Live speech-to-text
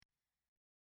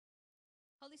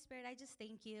Holy Spirit, I just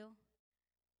thank you.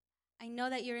 I know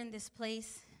that you're in this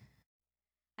place.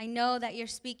 I know that you're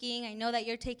speaking. I know that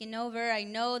you're taking over. I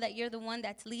know that you're the one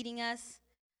that's leading us.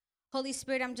 Holy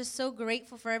Spirit, I'm just so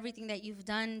grateful for everything that you've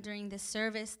done during this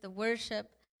service, the worship.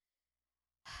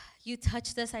 You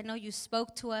touched us. I know you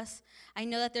spoke to us. I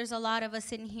know that there's a lot of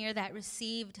us in here that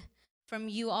received from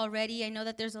you already. I know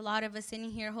that there's a lot of us in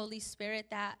here, Holy Spirit,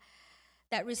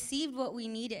 that received what we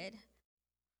needed.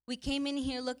 We came in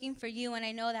here looking for you, and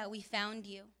I know that we found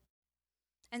you.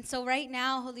 And so right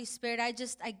now, Holy Spirit, I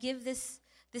give this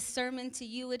sermon to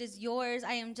you. It is yours.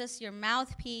 I am just your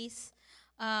mouthpiece.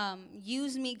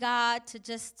 Use me, God, to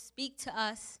just speak to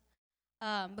us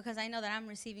because I know that I'm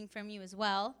receiving from you as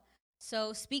well.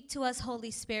 So speak to us,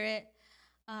 Holy Spirit,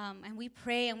 and we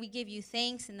pray and we give you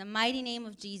thanks in the mighty name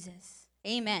of Jesus.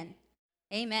 Amen.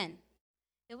 Amen.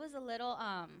 It was a little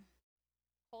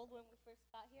cold when we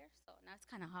first got here, so now it's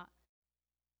kind of hot.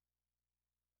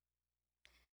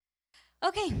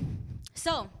 Okay,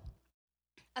 so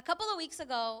a couple of weeks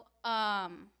ago,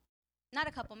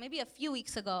 maybe a few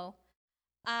weeks ago,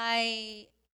 I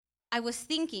was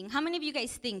thinking. How many of you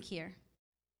guys think here?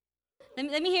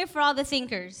 Let me hear for all the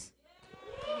thinkers.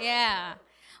 Yeah.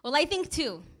 Well, I think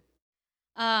too.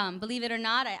 Believe it or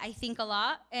not, I think a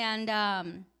lot. And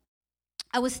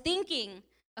I was thinking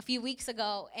a few weeks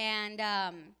ago, and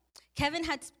Kevin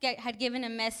had given a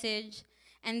message,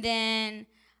 and then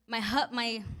my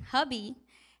hubby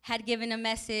had given a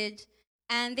message,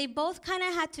 and they both kind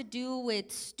of had to do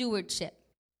with stewardship.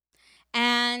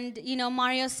 And,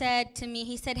 Mario said to me,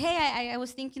 he said, hey, I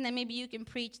was thinking that maybe you can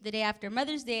preach the day after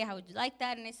Mother's Day. How would you like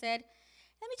that? And I said,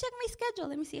 let me check my schedule.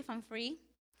 Let me see if I'm free.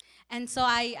 And so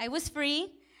I was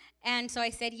free, and so I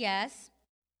said yes.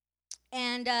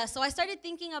 And so I started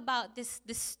thinking about this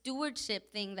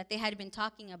stewardship thing that they had been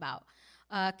talking about,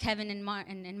 Kevin and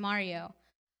Mario.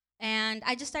 And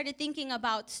I just started thinking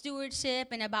about stewardship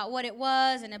and about what it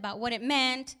was and about what it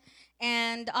meant.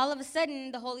 And all of a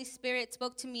sudden, the Holy Spirit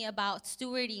spoke to me about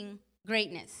stewarding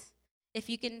greatness. If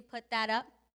you can put that up.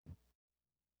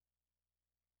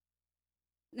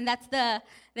 And that's the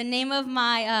name of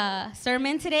my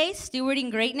sermon today, Stewarding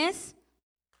Greatness.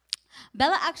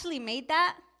 Bella actually made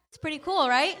that. It's pretty cool,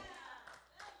 right?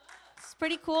 It's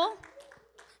pretty cool.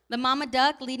 The mama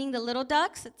duck leading the little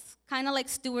ducks. It's kind of like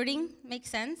stewarding. Makes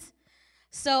sense.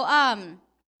 So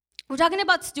we're talking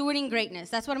about stewarding greatness.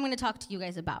 That's what I'm going to talk to you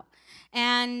guys about.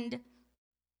 And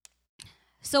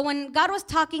so when God was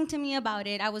talking to me about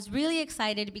it, I was really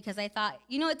excited because I thought,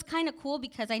 it's kind of cool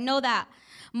because I know that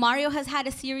Mario has had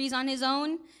a series on his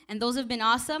own, and those have been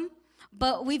awesome.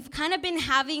 But we've kind of been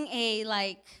having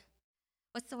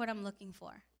what's the word I'm looking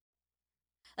for?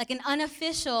 Like an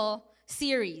unofficial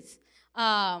series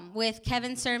with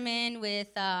Kevin's sermon, with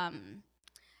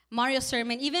Mario's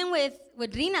sermon, even with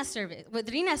Rina's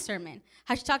sermon.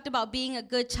 How she talked about being a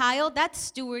good child.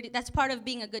 That's part of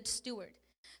being a good steward.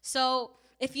 So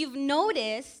if you've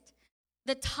noticed,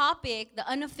 the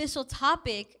unofficial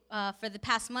topic for the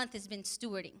past month has been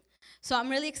stewarding. So I'm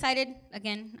really excited,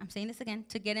 again, I'm saying this again,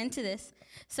 to get into this.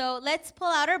 So let's pull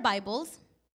out our Bibles.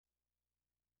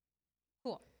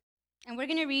 Cool. And we're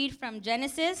going to read from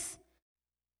Genesis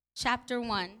chapter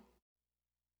 1.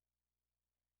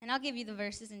 And I'll give you the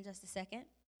verses in just a second.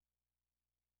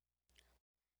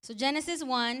 So Genesis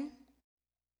 1.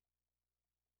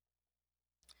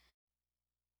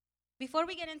 Before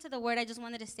we get into the word, I just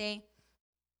wanted to say,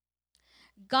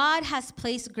 God has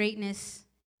placed greatness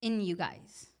in you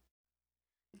guys.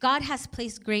 God has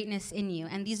placed greatness in you.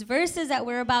 And these verses that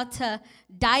we're about to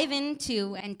dive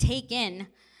into and take in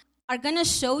are going to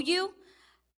show you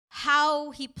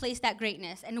how he placed that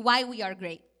greatness and why we are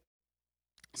great.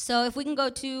 So if we can go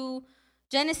to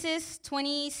Genesis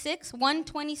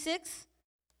 1:26,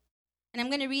 and I'm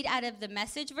going to read out of the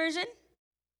Message version.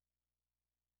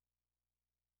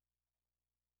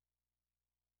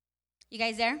 You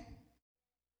guys there?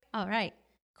 All right,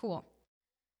 cool.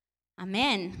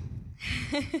 Amen.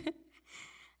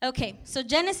 Okay, so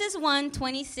Genesis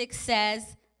 1:26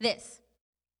 says this.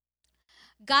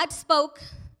 God spoke,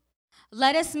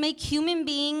 "Let us make human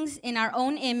beings in our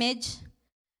own image,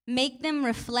 make them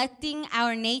reflecting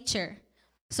our nature,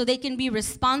 so they can be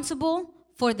responsible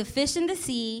for the fish in the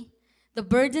sea, the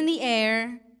birds in the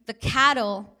air, the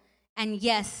cattle, and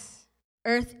yes,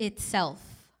 earth itself.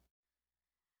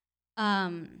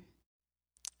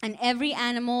 And every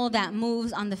animal that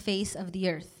moves on the face of the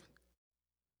earth."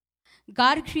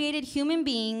 God created human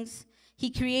beings.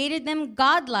 He created them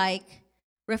godlike,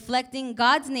 reflecting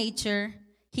God's nature.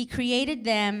 He created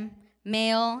them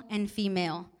male and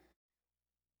female.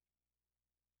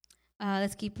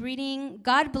 Let's keep reading.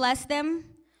 God blessed them,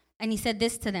 And he said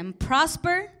this to them: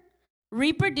 prosper,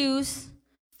 reproduce,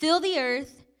 fill the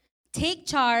earth, take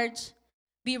charge,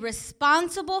 be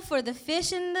responsible for the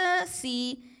fish in the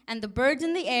sea and the birds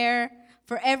in the air,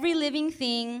 for every living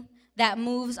thing that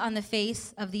moves on the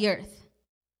face of the earth.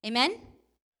 Amen?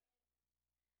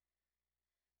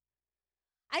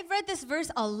 I've read this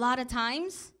verse a lot of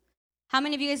times. How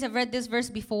many of you guys have read this verse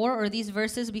before, or these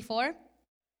verses before?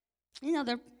 You know,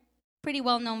 they're pretty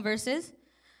well-known verses.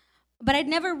 But I'd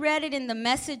never read it in the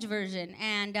Message version.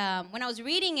 And when I was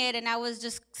reading it and I was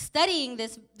just studying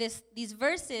these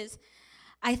verses,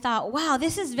 I thought, wow,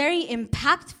 this is very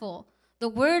impactful. The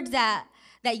words that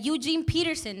Eugene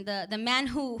Peterson, the man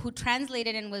who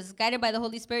translated and was guided by the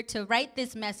Holy Spirit to write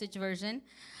this Message version,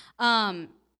 I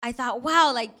thought,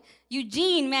 wow, like,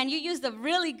 Eugene, man, you used a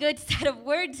really good set of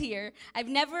words here. I've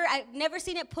never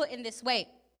seen it put in this way.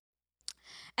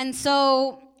 And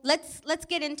so let's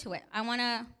get into it. I want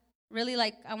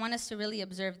us to really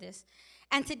observe this.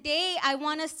 And today I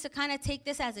want us to kind of take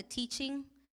this as a teaching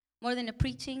more than a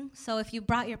preaching. So if you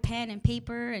brought your pen and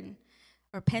paper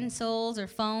or pencils or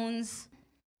phones.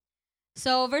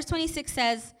 So verse 26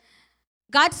 says,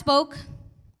 God spoke,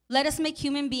 let us make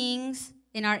human beings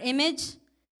in our image,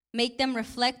 make them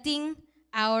reflecting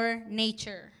our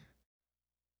nature.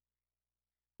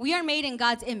 We are made in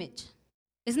God's image.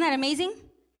 Isn't that amazing?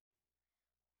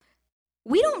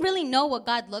 We don't really know what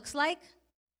God looks like,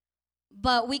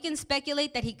 but we can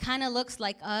speculate that he kind of looks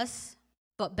like us,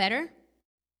 but better.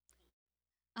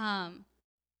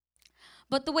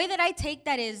 But the way that I take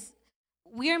that is,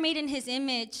 we are made in his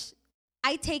image.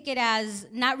 I take it as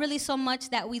not really so much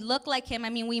that we look like him. I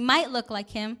mean, we might look like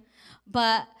him,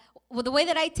 but the way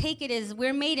that I take it is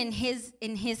we're made in his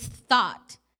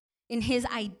thought, in his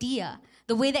idea,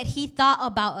 the way that he thought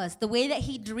about us, the way that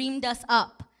he dreamed us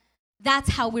up.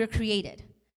 That's how we're created.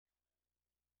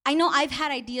 I know I've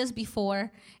had ideas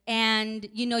before, and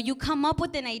you come up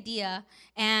with an idea,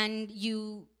 and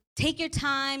you take your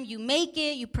time, you make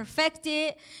it, you perfect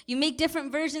it, you make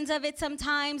different versions of it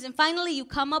sometimes, and finally you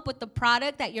come up with the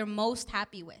product that you're most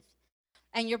happy with,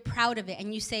 and you're proud of it,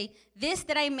 and you say, this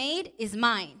that I made is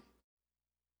mine.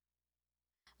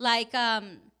 Like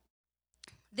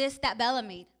this that Bella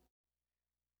made.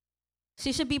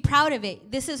 She should be proud of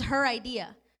it. This is her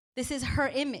idea. This is her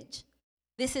image.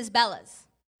 This is Bella's.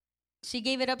 She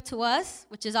gave it up to us,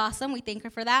 which is awesome. We thank her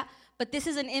for that. But this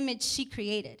is an image she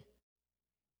created.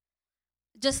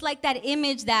 Just like that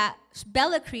image that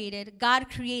Bella created, God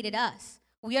created us.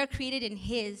 We are created in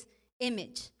his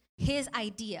image, his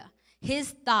idea, his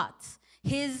thoughts,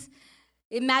 his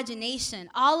imagination.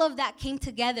 All of that came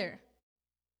together,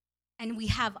 and we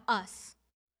have us.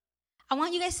 I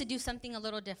want you guys to do something a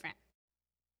little different.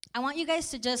 I want you guys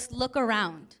to just look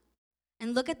around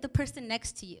and look at the person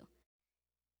next to you.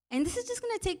 And this is just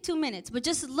going to take 2 minutes, but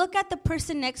just look at the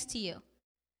person next to you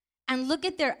and look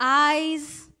at their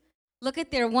eyes, look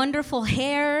at their wonderful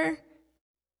hair.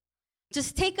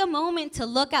 Just take a moment to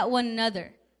look at one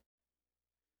another.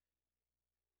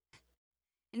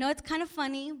 I know it's kind of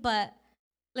funny, but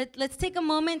let's take a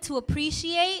moment to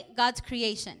appreciate God's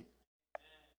creation.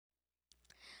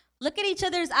 Look at each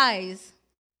other's eyes.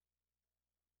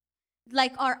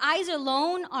 Like, our eyes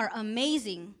alone are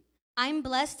amazing. I'm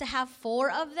blessed to have 4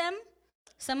 of them.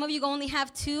 Some of you only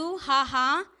have 2. Ha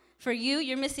ha. For you,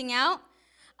 you're missing out.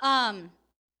 But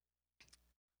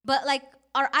like,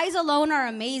 our eyes alone are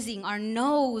amazing. Our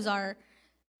nose, man,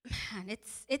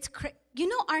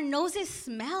 our noses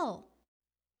smell.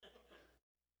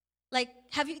 Like,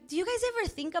 do you guys ever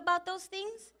think about those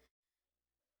things?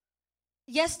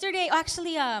 Yesterday,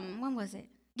 actually, when was it?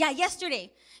 Yeah,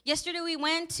 yesterday. Yesterday we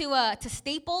went to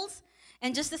Staples,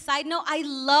 and just a side note, I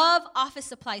love office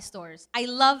supply stores. I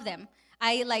love them.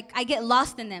 I get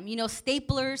lost in them.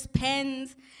 Staplers,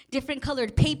 pens, different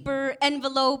colored paper,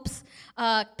 envelopes,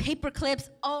 paper clips.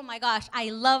 Oh my gosh, I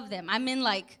love them. I'm in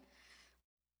I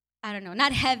don't know,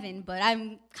 not heaven, but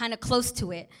I'm kind of close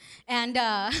to it. And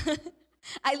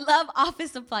I love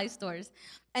office supply stores.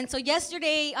 And so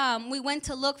yesterday we went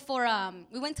to look for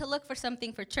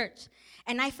something for church,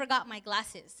 and I forgot my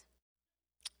glasses.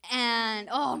 And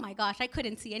oh my gosh, I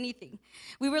couldn't see anything.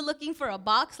 We were looking for a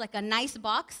box, like a nice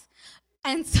box.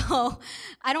 And so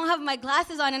I don't have my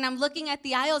glasses on, and I'm looking at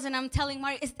the aisles, and I'm telling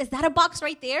Mario, is that a box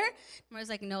right there? Mario's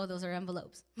like, no, those are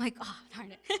envelopes. I'm like, oh,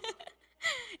 darn it.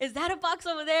 Is that a box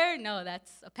over there? No,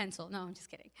 that's a pencil. No, I'm just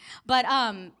kidding. But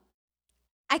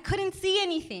I couldn't see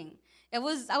anything. I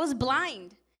was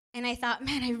blind. And I thought,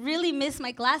 man, I really miss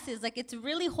my glasses. Like, it's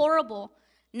really horrible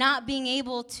not being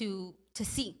able to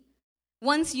see.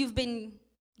 Once you've been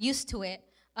used to it,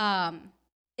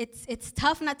 it's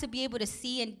tough not to be able to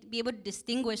see and be able to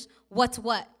distinguish what's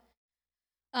what.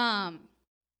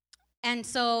 And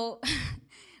so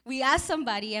we asked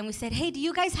somebody and we said, hey, do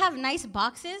you guys have nice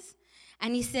boxes?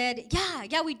 And he said,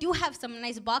 yeah, we do have some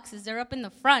nice boxes. They're up in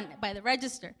the front by the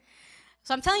register.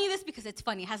 So I'm telling you this because it's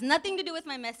funny. It has nothing to do with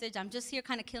my message. I'm just here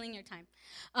kind of killing your time.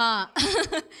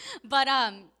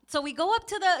 So we go up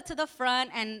to the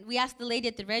front and we asked the lady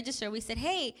at the register. We said,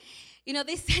 hey,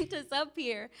 they sent us up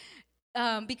here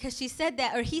because he said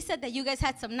that you guys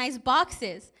had some nice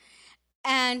boxes.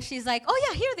 And she's like, oh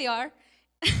yeah, here they are.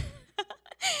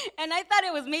 And I thought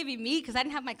it was maybe me because I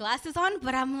didn't have my glasses on,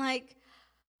 but I'm like,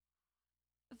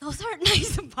 those aren't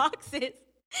nice boxes.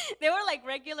 They were like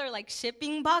regular like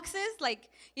shipping boxes, like,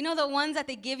 the ones that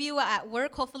they give you at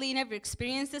work. Hopefully you never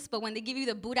experienced this, but when they give you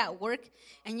the boot at work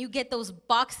and you get those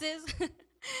boxes,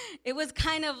 it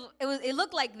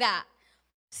looked like that.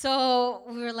 So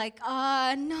we were like,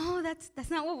 no, that's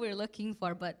not what we're looking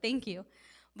for, but thank you.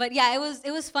 But yeah,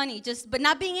 it was funny, but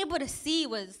not being able to see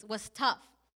was tough.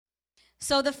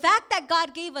 So the fact that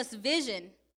God gave us vision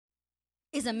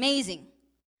is amazing.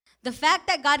 The fact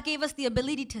that God gave us the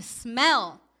ability to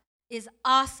smell is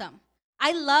awesome.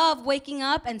 I love waking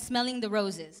up and smelling the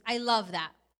roses. I love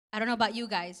that. I don't know about you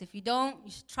guys. If you don't,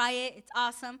 you should try it. It's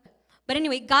awesome. But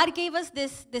anyway, God gave us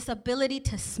this ability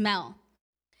to smell.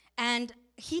 And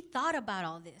he thought about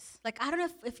all this. Like, I don't know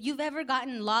if you've ever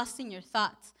gotten lost in your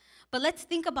thoughts, but let's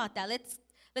think about that. Let's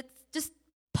just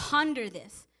ponder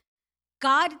this.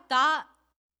 God thought,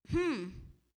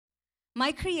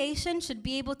 my creation should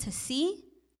be able to see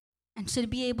and should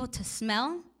be able to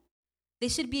smell. They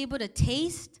should be able to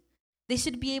taste. They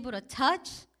should be able to touch.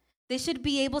 They should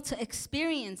be able to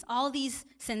experience all these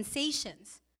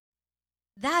sensations.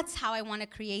 That's how I want to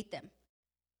create them.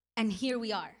 And here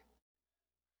we are.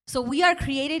 So we are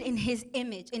created in his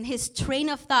image, in his train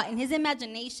of thought, in his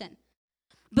imagination.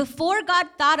 Before God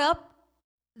thought up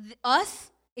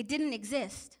us, it didn't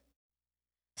exist.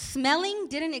 Smelling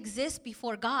didn't exist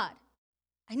before God.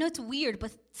 I know it's weird,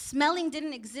 but smelling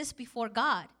didn't exist before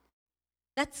God.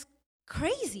 That's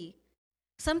crazy.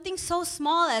 Something so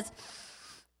small as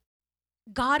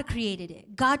God created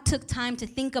it. God took time to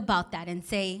think about that and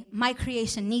say, my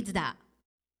creation needs that.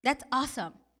 That's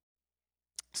awesome.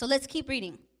 So let's keep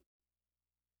reading.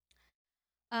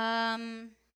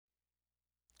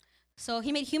 So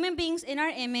he made human beings in our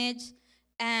image,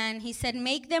 and he said,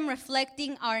 make them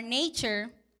reflecting our nature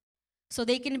so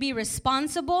they can be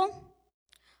responsible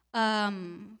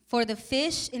for the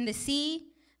fish in the sea,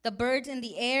 the birds in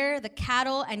the air, the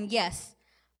cattle, and yes,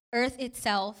 earth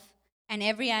itself, and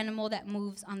every animal that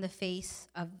moves on the face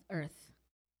of earth.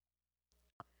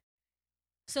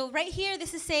 So right here,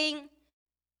 this is saying,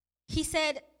 he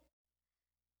said,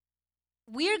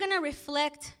 we're going to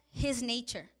reflect his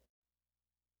nature.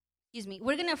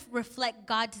 We're going to reflect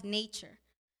God's nature.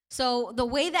 So the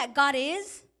way that God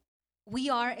is, we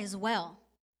are as well.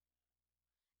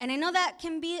 And I know that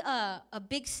can be a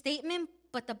big statement,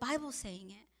 but the Bible's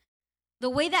saying it. The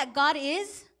way that God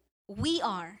is, we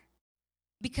are.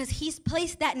 Because he's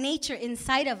placed that nature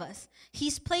inside of us.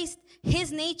 He's placed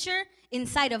his nature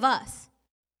inside of us.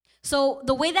 So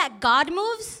the way that God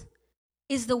moves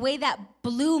is the way that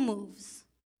blue moves.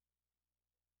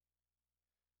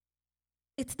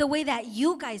 It's the way that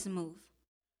you guys move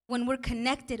when we're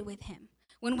connected with him.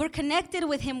 When we're connected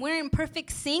with him, we're in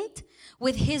perfect sync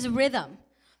with his rhythm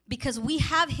because we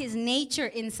have his nature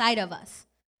inside of us.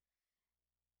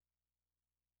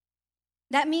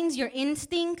 That means your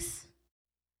instincts,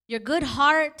 your good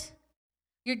heart,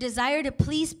 your desire to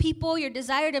please people, your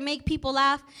desire to make people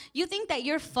laugh. You think that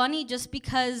you're funny just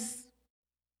because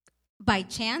by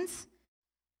chance?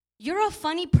 You're a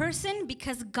funny person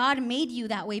because God made you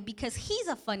that way, because he's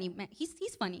a funny man. He's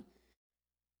funny.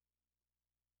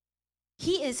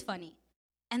 He is funny.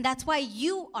 And that's why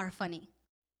you are funny.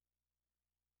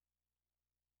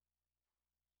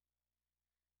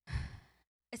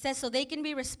 It says, so they can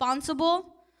be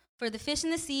responsible for the fish in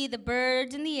the sea, the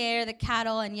birds in the air, the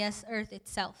cattle, and yes, earth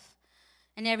itself,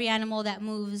 and every animal that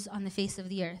moves on the face of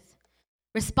the earth.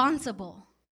 Responsible.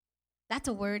 That's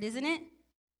a word, isn't it?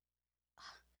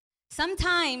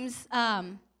 Sometimes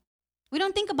we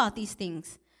don't think about these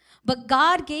things, but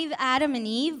God gave Adam and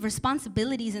Eve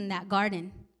responsibilities in that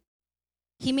garden.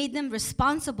 He made them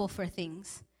responsible for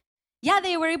things. Yeah,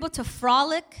 they were able to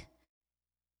frolic,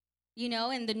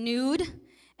 in the nude,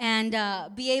 and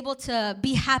be able to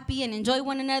be happy and enjoy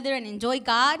one another and enjoy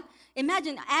God.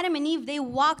 Imagine Adam and Eve, they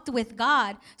walked with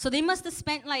God. So they must have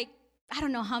spent I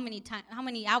don't know how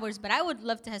many hours, but I would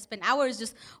love to have spent hours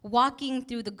just walking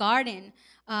through the garden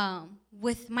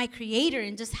with my Creator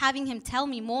and just having Him tell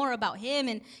me more about Him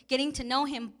and getting to know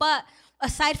Him. But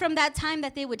aside from that time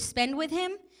that they would spend with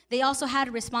Him, they also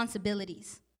had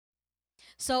responsibilities.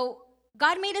 So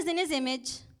God made us in His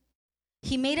image.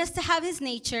 He made us to have His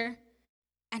nature,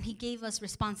 and He gave us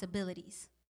responsibilities.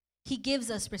 He gives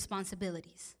us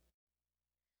responsibilities.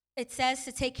 It says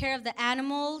to take care of the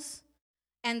animals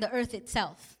and the earth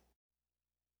itself.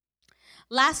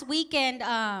 Last weekend,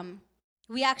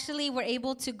 we actually were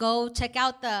able to go check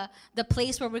out the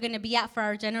place where we're going to be at for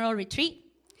our general retreat.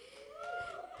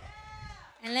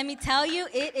 And let me tell you,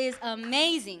 it is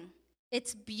amazing.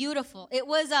 It's beautiful. It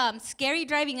was scary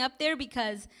driving up there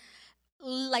because,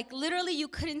 like, literally you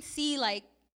couldn't see, like,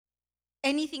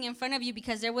 anything in front of you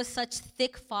because there was such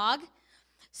thick fog.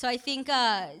 So I think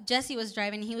Jesse was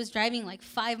driving. He was driving like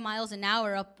 5 miles an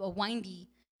hour up a windy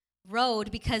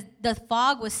road because the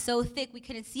fog was so thick we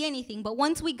couldn't see anything. But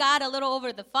once we got a little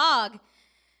over the fog,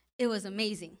 it was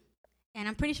amazing. And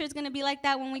I'm pretty sure it's going to be like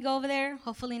that when we go over there.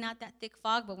 Hopefully not that thick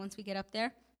fog, but once we get up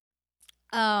there.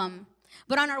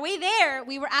 But on our way there,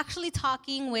 we were actually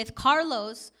talking with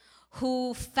Carlos,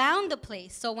 who found the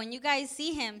place. So when you guys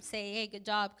see him, say, hey, good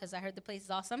job, because I heard the place is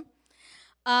awesome.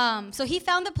 So he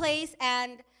found the place,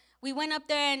 and we went up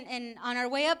there, and on our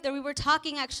way up there, we were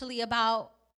talking actually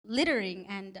about littering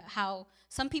and how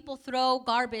some people throw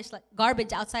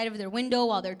garbage outside of their window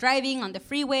while they're driving on the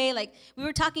freeway. Like, we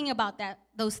were talking about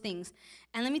those things.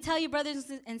 And let me tell you,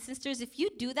 brothers and sisters, if you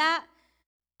do that,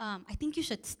 I think you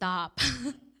should stop.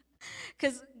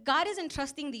 Because God is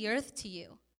entrusting the earth to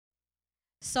you.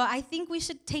 So I think we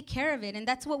should take care of it. And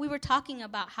that's what we were talking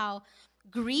about, how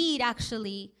greed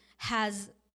actually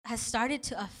has started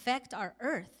to affect our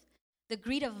earth. The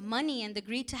greed of money and the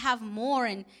greed to have more,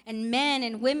 and men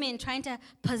and women trying to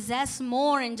possess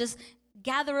more and just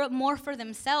gather up more for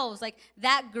themselves. Like,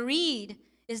 that greed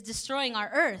is destroying our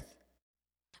earth.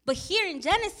 But here in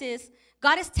Genesis,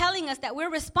 God is telling us that we're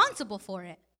responsible for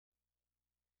it.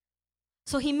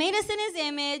 So He made us in His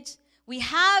image. We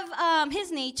have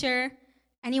His nature,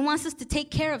 and He wants us to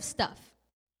take care of stuff.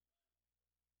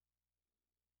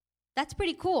 That's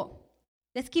pretty cool.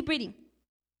 Let's keep reading.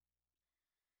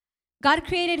 God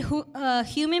created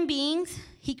human beings.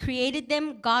 He created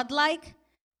them godlike,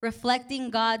 reflecting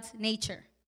God's nature.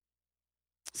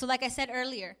 So like I said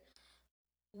earlier,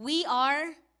 we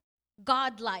are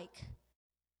godlike.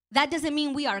 That doesn't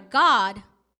mean we are God,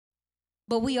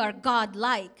 but we are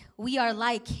godlike. We are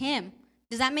like Him.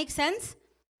 Does that make sense?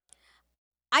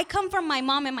 I come from my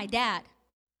mom and my dad.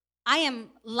 I am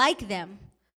like them,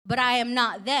 but I am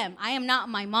not them. I am not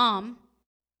my mom,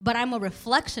 but I'm a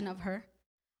reflection of her.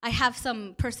 I have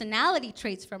some personality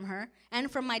traits from her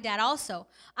and from my dad also.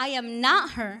 I am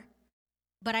not her,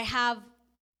 but I have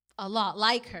a lot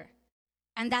like her.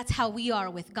 And that's how we are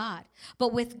with God.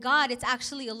 But with God, it's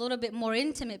actually a little bit more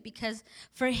intimate, because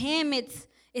for Him,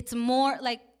 it's more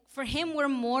like, for Him, we're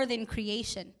more than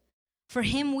creation. For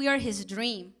Him, we are His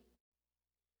dream.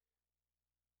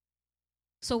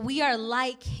 So we are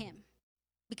like Him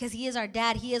because He is our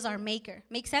dad. He is our maker.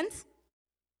 Make sense?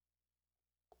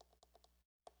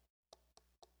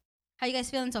 How you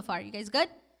guys feeling so far? You guys good?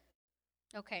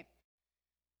 Okay.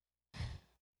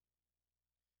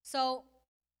 So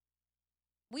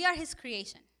we are His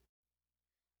creation.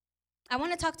 I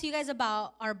want to talk to you guys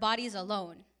about our bodies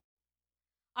alone.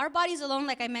 Our bodies alone,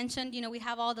 like I mentioned, we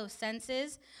have all those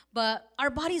senses, but our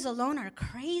bodies alone are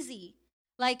crazy.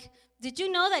 Like, did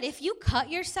you know that if you cut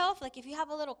yourself, like if you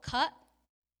have a little cut,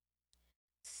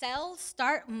 cells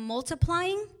start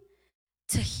multiplying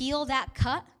to heal that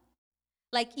cut?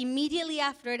 Like, immediately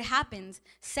after it happens,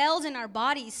 cells in our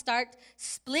bodies start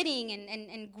splitting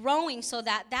and growing so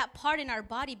that that part in our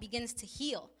body begins to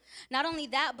heal. Not only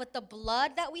that, but the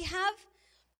blood that we have,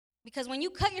 because when you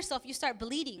cut yourself, you start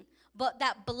bleeding. But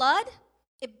that blood,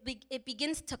 it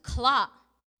begins to clot,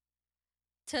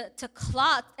 to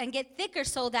clot and get thicker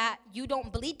so that you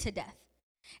don't bleed to death.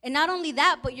 And not only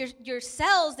that, but your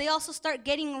cells, they also start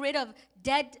getting rid of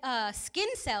dead skin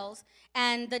cells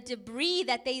and the debris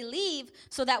that they leave,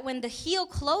 so that when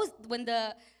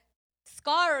the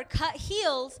scar or cut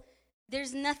heals,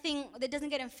 there's nothing that doesn't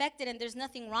get infected and there's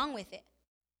nothing wrong with it.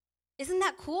 Isn't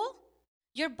that cool?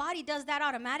 Your body does that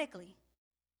automatically.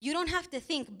 You don't have to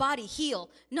think body heal.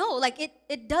 No, like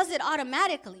it does it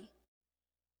automatically.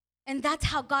 And that's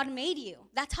how God made you.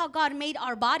 That's how God made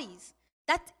our bodies.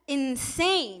 That's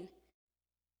insane.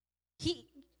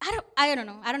 I don't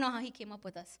know. I don't know how He came up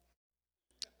with us.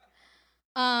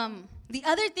 The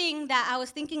other thing that I was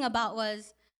thinking about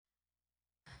was,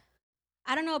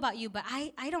 I don't know about you, but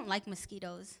I don't like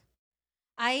mosquitoes.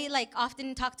 I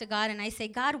often talk to God and I say,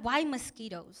 God, why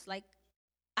mosquitoes?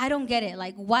 I don't get it.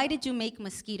 Why did you make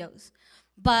mosquitoes?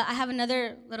 But I have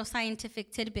another little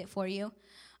scientific tidbit for you.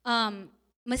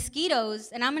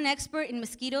 Mosquitoes, and I'm an expert in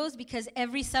mosquitoes because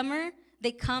every summer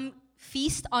they come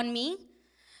feast on me.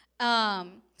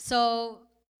 So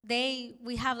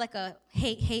we have a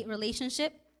hate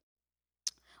relationship.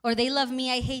 Or they love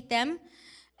me, I hate them.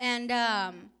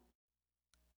 And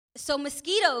so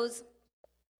mosquitoes,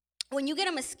 when you get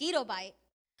a mosquito bite,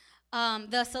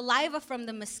 the saliva from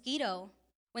the mosquito,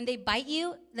 when they bite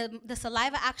you, the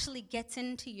saliva actually gets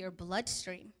into your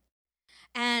bloodstream.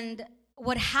 And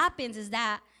what happens is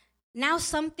that now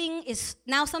something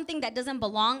that doesn't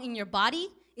belong in your body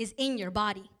is in your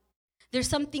body. There's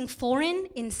something foreign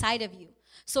inside of you.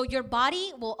 So your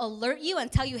body will alert you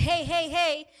and tell you,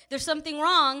 hey, there's something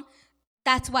wrong.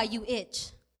 That's why you itch.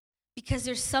 Because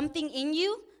there's something in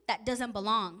you that doesn't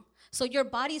belong. So your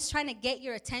body's trying to get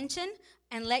your attention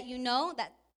and let you know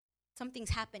that something's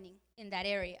happening in that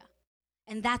area.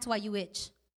 And that's why you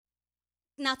itch.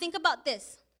 Now think about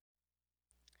this.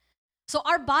 So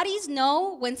our bodies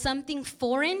know when something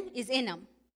foreign is in them.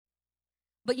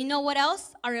 But you know what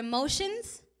else? Our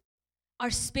emotions, our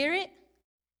spirit,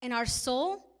 and our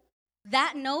soul,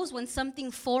 that knows when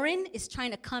something foreign is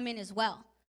trying to come in as well.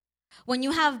 When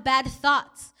you have bad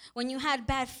thoughts, when you had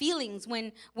bad feelings,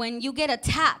 when you get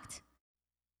attacked,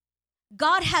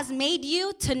 God has made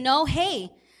you to know,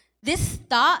 hey, this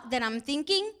thought that I'm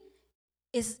thinking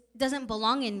doesn't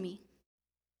belong in me.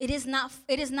 It is not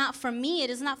from me, it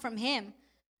is not from him.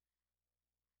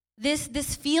 This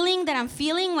feeling that I'm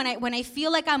feeling when I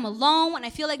feel like I'm alone, when I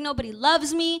feel like nobody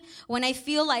loves me, when I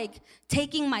feel like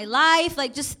taking my life,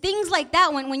 just things like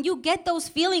that, when you get those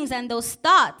feelings and those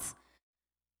thoughts,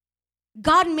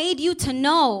 God made you to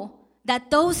know that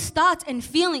those thoughts and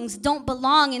feelings don't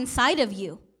belong inside of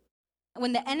you.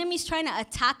 When the enemy's trying to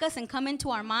attack us and come into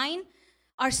our mind,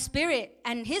 our spirit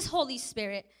and his Holy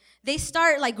Spirit, they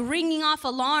start ringing off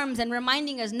alarms and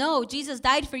reminding us, no, Jesus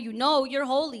died for you. No, you're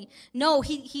holy. No,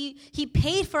 he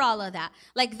paid for all of that.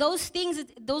 Those things,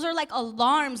 those are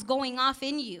alarms going off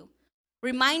in you,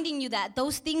 reminding you that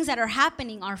those things that are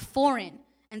happening are foreign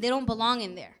and they don't belong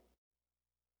in there.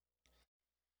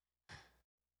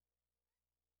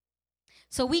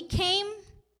 So we came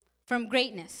from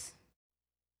greatness.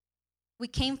 We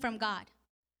came from God.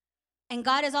 And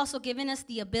God has also given us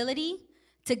the ability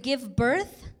to give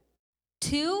birth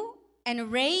to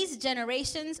and raise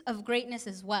generations of greatness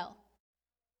as well.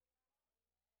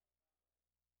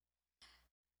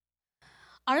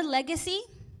 Our legacy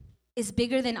is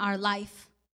bigger than our life.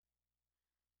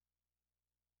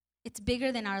 It's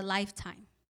bigger than our lifetime.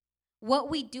 What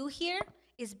we do here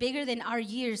is bigger than our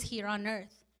years here on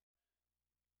earth.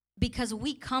 Because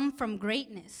we come from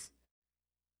greatness,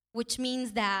 which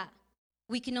means that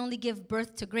we can only give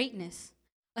birth to greatness.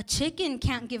 A chicken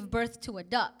can't give birth to a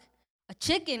duck. A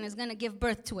chicken is going to give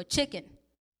birth to a chicken.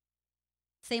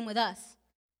 Same with us.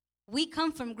 We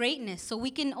come from greatness, so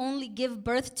we can only give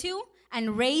birth to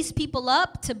and raise people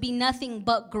up to be nothing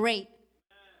but great.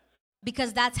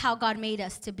 Because that's how God made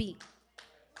us to be.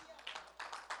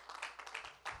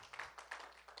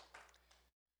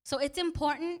 So it's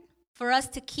important for us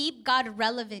to keep God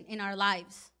relevant in our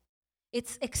lives.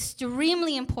 It's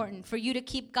extremely important for you to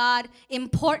keep God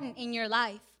important in your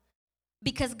life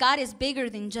because God is bigger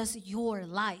than just your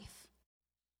life.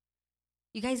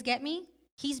 You guys get me?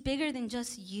 He's bigger than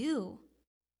just you.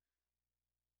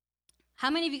 How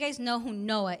many of you guys know who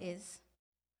Noah is?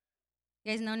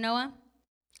 You guys know Noah?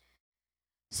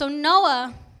 So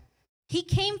Noah, he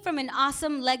came from an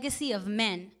awesome legacy of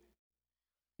men.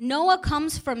 Noah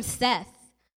comes from Seth.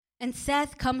 And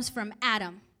Seth comes from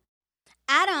Adam.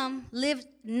 Adam lived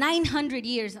 900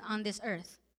 years on this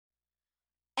earth.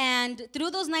 And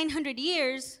through those 900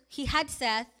 years, he had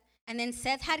Seth, and then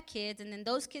Seth had kids, and then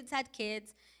those kids had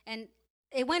kids, and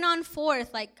it went on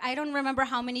forth, I don't remember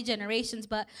how many generations,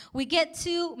 but we get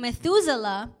to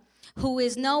Methuselah, who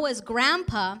is Noah's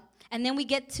grandpa, and then we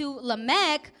get to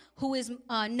Lamech, who is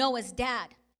Noah's dad.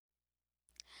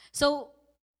 So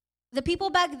the people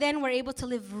back then were able to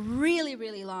live really,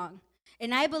 really long.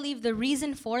 And I believe the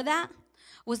reason for that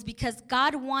was because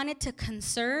God wanted to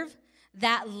conserve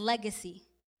that legacy.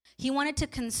 He wanted to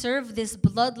conserve this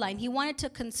bloodline. He wanted to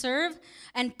conserve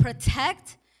and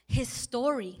protect his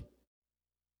story.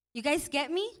 You guys get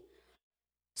me?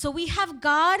 So we have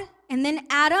God, and then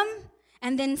Adam,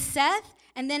 and then Seth,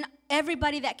 and then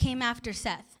everybody that came after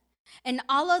Seth. And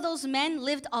all of those men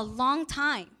lived a long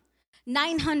time.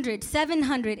 900,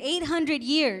 700, 800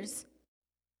 years.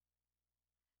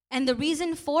 And the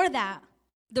reason for that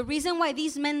The reason why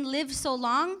these men lived so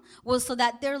long was so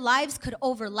that their lives could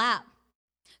overlap.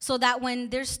 So that when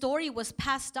their story was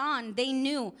passed on, they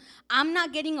knew, I'm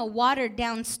not getting a watered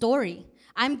down story.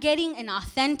 I'm getting an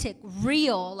authentic,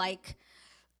 real,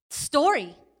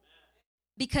 story.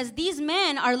 Because these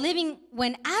men are living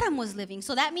when Adam was living.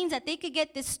 So that means that they could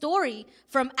get this story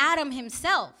from Adam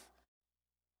himself.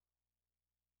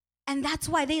 And that's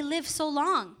why they live so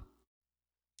long.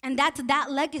 And that's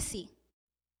that legacy.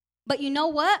 But you know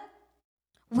what?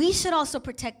 We should also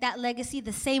protect that legacy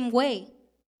the same way.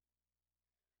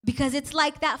 Because it's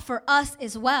like that for us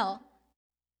as well.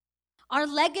 Our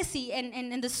legacy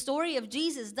and the story of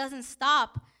Jesus doesn't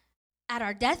stop at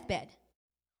our deathbed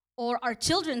or our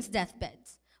children's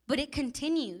deathbeds, but it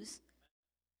continues.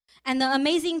 And the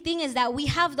amazing thing is that we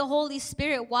have the Holy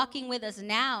Spirit walking with us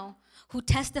now who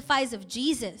testifies of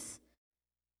Jesus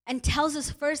and tells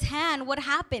us firsthand what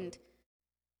happened.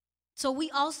 So we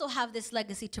also have this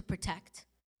legacy to protect.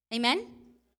 Amen?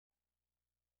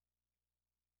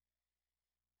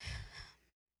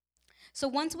 So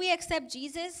once we accept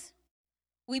Jesus,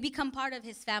 we become part of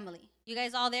his family. You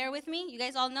guys all there with me? You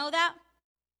guys all know that?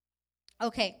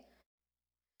 Okay.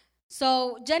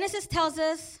 So Genesis tells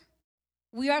us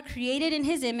we are created in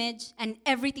his image and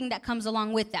everything that comes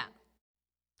along with that.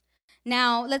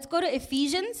 Now, let's go to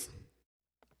Ephesians.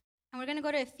 And we're going to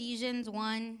go to Ephesians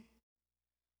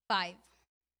 1:5.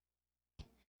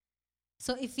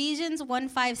 So Ephesians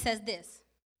 1:5 says this.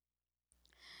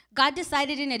 God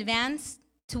decided in advance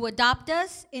to adopt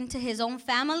us into his own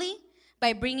family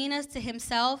by bringing us to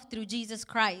himself through Jesus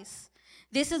Christ.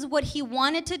 This is what he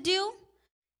wanted to do,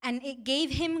 and it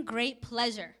gave him great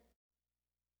pleasure.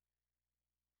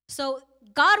 So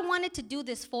God wanted to do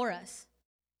this for us.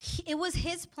 It was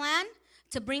his plan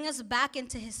to bring us back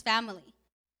into his family.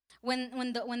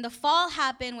 When the fall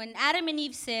happened, when Adam and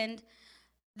Eve sinned,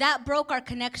 that broke our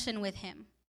connection with him.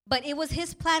 But it was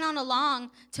his plan all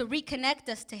along to reconnect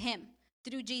us to him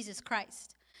through Jesus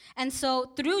Christ. And so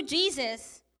through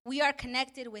Jesus, we are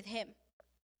connected with him.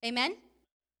 Amen?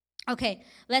 Okay,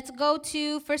 let's go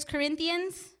to 1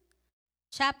 Corinthians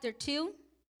chapter 2.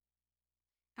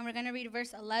 And we're going to read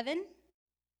verse 11.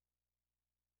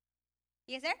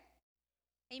 You guys there?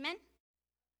 Amen?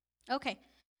 Okay.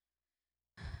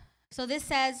 So this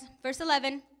says, verse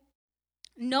 11,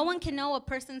 no one can know a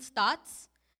person's thoughts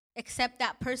except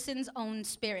that person's own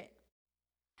spirit.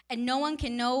 And no one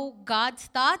can know God's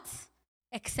thoughts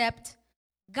except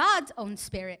God's own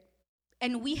spirit.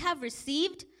 And we have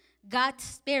received God's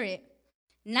spirit,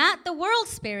 not the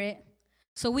world's spirit,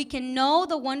 so we can know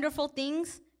the wonderful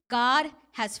things God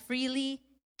has freely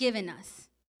given us.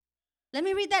 Let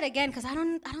me read that again because I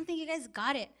don't think you guys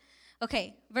got it.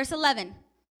 Okay, verse 11.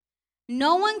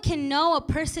 No one can know a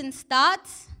person's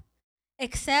thoughts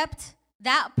except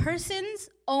that person's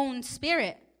own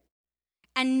spirit.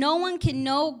 And no one can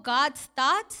know God's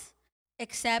thoughts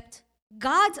except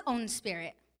God's own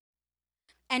spirit.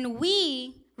 And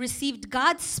we received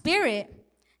God's spirit,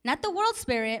 not the world's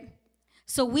spirit,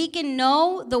 so we can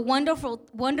know the wonderful,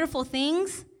 wonderful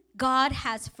things God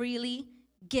has freely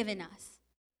given us.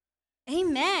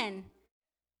 Amen.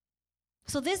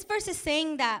 So this verse is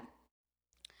saying that,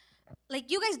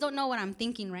 you guys don't know what I'm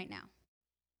thinking right now.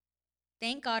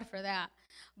 Thank God for that.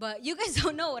 But you guys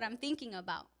don't know what I'm thinking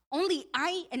about. Only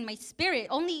I and my spirit,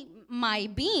 only my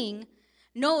being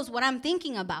knows what I'm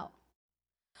thinking about.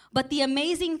 But the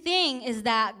amazing thing is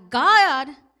that God,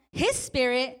 his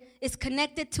spirit, is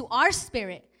connected to our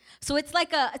spirit. So it's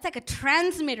like a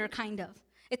transmitter kind of.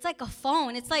 It's like a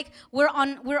phone. It's like we're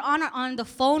on the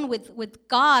phone with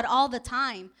God all the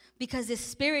time because his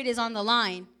spirit is on the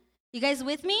line. You guys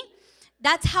with me?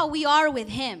 That's how we are with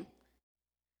him.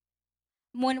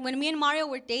 When me and Mario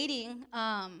were dating,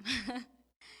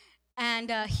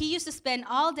 and he used to spend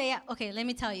all day, okay, let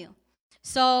me tell you.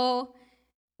 So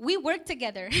we worked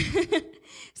together.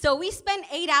 So we spent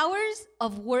 8 hours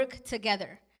of work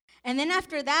together. And then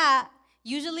after that,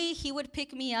 usually he would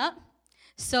pick me up.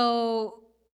 So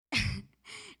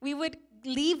we would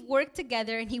leave work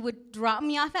together and he would drop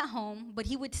me off at home, but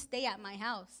he would stay at my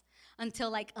house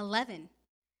until 11.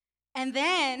 And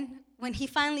then when he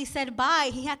finally said bye,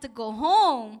 he had to go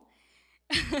home.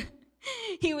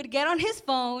 He would get on his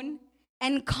phone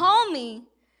and call me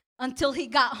until he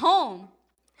got home.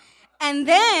 And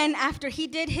then after he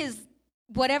did his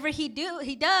whatever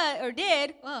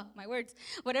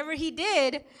whatever he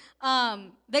did,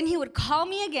 then he would call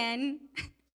me again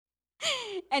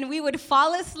and we would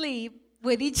fall asleep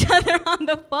with each other on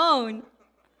the phone.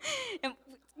 And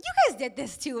you guys did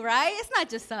this too, right? It's not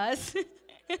just us.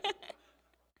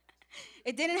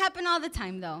 It didn't happen all the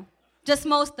time, though. Just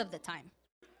most of the time.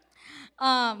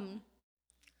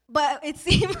 But it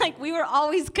seemed like we were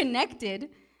always connected.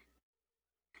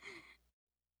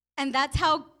 And that's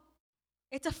how,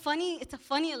 it's a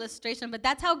funny illustration, but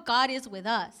that's how God is with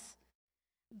us.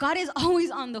 God is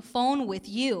always on the phone with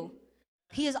you.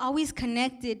 He is always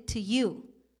connected to you.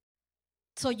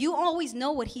 So you always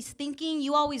know what he's thinking.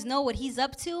 You always know what he's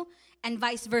up to, and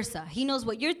vice versa. He knows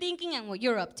what you're thinking and what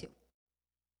you're up to.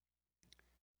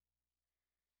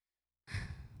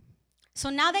 So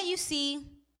now that you see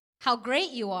how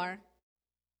great you are,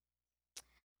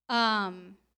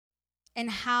 and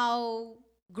how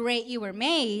great you were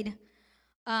made,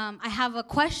 I have a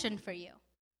question for you.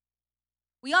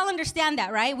 We all understand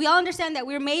that, right? We all understand that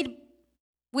we're made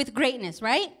with greatness,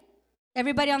 right?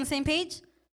 Everybody on the same page?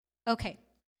 Okay.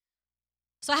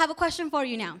 So I have a question for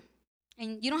you now.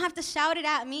 And you don't have to shout it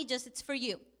at me, just it's for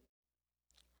you.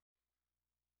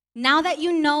 Now that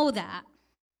you know that,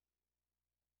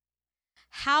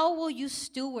 how will you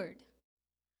steward?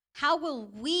 How will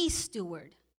we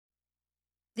steward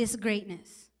this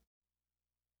greatness?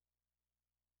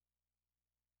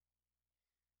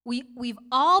 We've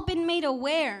all been made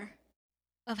aware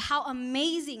of how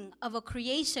amazing of a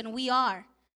creation we are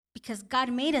because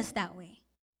God made us that way.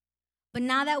 But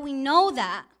now that we know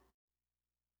that,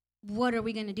 what are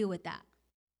we going to do with that?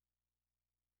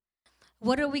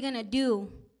 What are we going to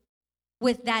do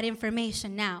with that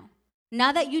information now?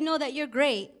 Now that you know that you're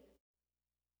great,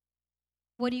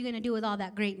 what are you going to do with all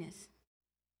that greatness?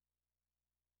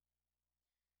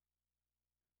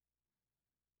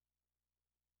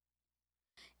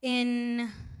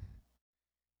 When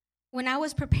I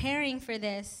was preparing for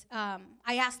this, I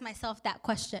asked myself that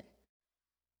question.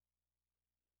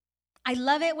 I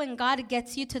love it when God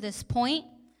gets you to this point,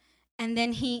 and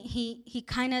then he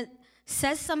kind of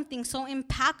says something so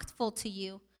impactful to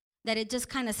you that it just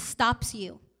kind of stops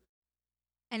you,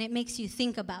 and it makes you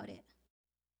think about it.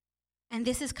 And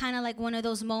this is kind of like one of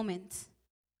those moments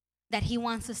that he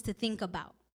wants us to think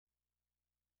about.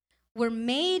 We're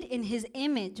made in his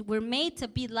image. We're made to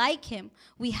be like him.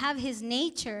 We have his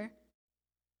nature.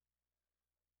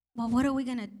 Well, what are we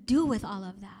going to do with all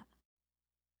of that?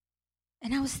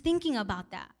 And I was thinking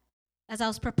about that as I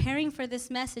was preparing for this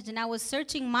message, and I was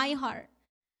searching my heart,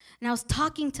 and I was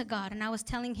talking to God, and I was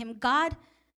telling him, God,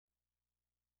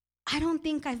 I don't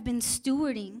think I've been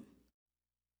stewarding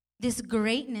this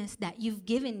greatness that you've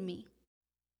given me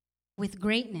with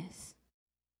greatness.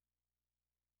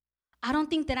 I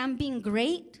don't think that I'm being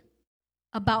great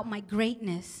about my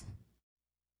greatness.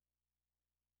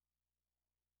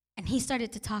 And he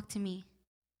started to talk to me.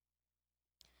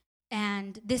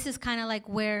 And this is kind of like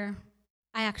where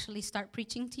I actually start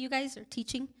preaching to you guys, or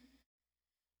teaching.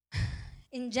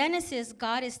 In Genesis,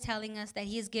 God is telling us that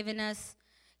he has given us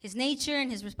his nature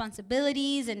and his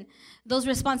responsibilities. And those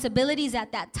responsibilities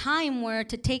at that time were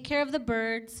to take care of the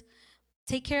birds,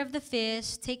 take care of the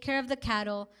fish, take care of the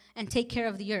cattle, and take care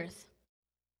of the earth.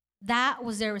 That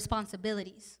was their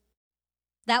responsibilities.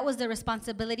 That was the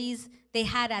responsibilities they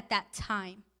had at that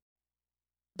time.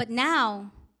 But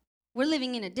now, we're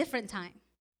living in a different time.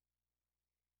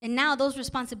 And now those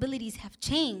responsibilities have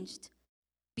changed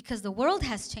because the world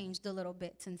has changed a little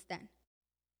bit since then.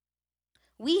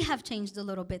 We have changed a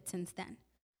little bit since then.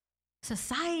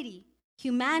 Society,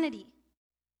 humanity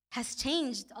has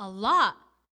changed a lot.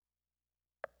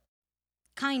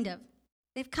 Kind of.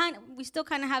 We still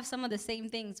kind of have some of the same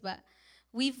things, but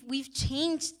we've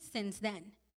changed since then.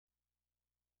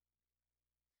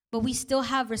 But we still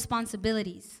have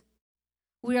responsibilities.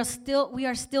 We are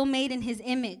still made in his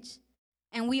image,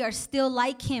 and we are still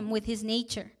like him with his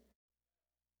nature.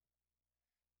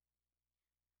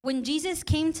 When Jesus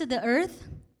came to the earth,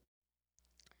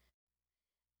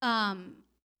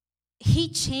 he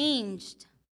changed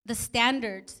the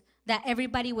standards that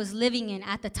everybody was living in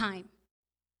at the time.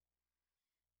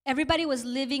 Everybody was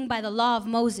living by the law of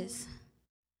Moses.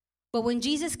 But when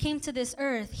Jesus came to this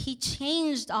earth, he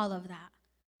changed all of that.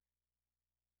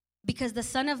 Because the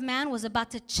Son of Man was about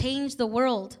to change the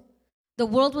world. The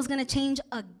world was going to change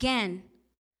again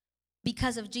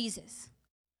because of Jesus.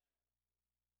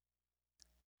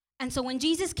 And so when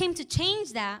Jesus came to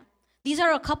change that, these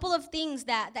are a couple of things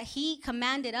that he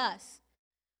commanded us.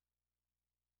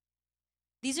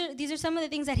 These are some of the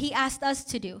things that he asked us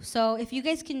to do. So if you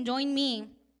guys can join me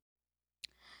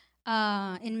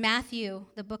in Matthew,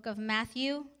 the book of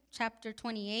Matthew, chapter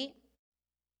 28.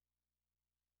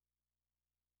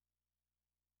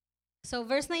 So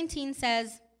verse 19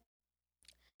 says,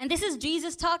 and this is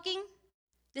Jesus talking.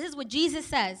 This is what Jesus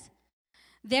says.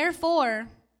 Therefore,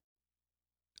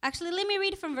 actually, let me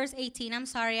read from verse 18. I'm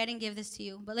sorry, I didn't give this to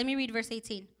you, but let me read verse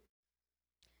 18.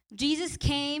 Jesus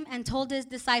came and told his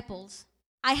disciples,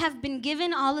 I have been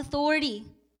given all authority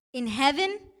in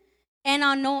heaven and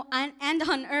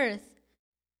on earth.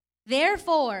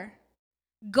 Therefore,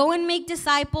 go and make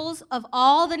disciples of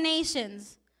all the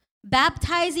nations,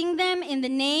 baptizing them in the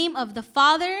name of the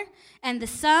Father and the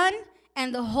Son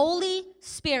and the Holy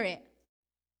Spirit.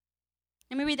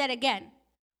 Let me read that again.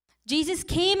 Jesus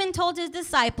came and told his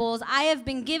disciples, I have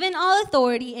been given all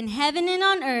authority in heaven and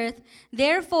on earth.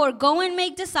 Therefore, go and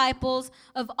make disciples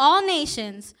of all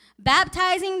nations,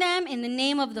 baptizing them in the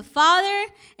name of the Father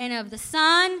and of the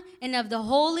Son and of the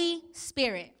Holy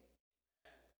Spirit.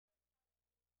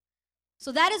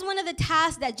 So that is one of the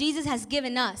tasks that Jesus has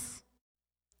given us.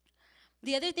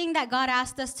 The other thing that God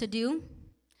asked us to do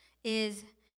is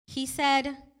he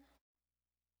said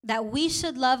that we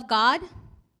should love God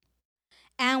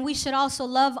and we should also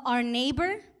love our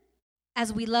neighbor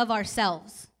as we love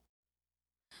ourselves.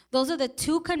 Those are the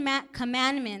two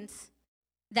commandments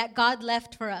that God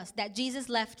left for us, that Jesus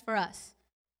left for us.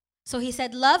 So he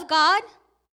said, love God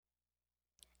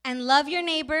and love your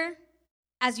neighbor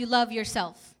as you love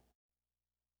yourself.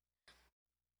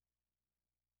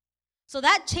 So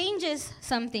that changes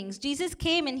some things. Jesus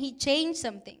came and he changed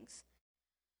some things.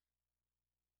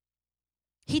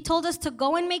 He told us to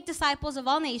go and make disciples of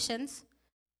all nations.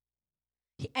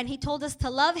 And he told us to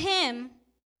love him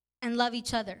and love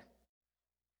each other.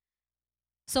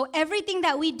 So everything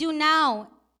that we do now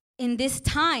in this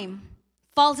time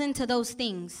falls into those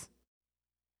things.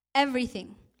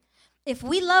 Everything. If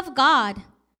we love God,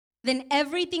 then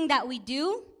everything that we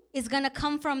do is going to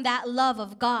come from that love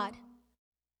of God.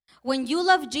 When you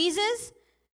love Jesus,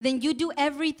 then you do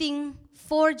everything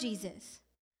for Jesus.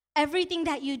 Everything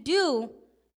that you do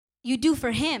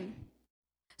for him.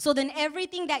 So then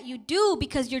everything that you do,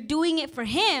 because you're doing it for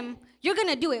him, you're going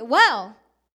to do it well,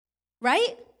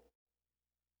 right?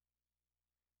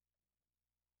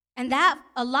 And that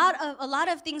a lot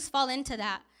of things fall into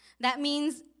that. That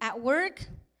means at work,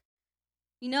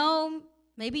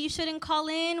 maybe you shouldn't call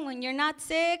in when you're not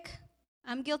sick.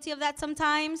 I'm guilty of that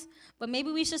sometimes, but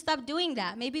maybe we should stop doing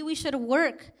that. Maybe we should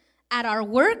work at our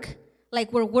work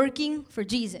like we're working for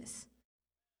Jesus.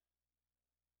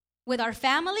 With our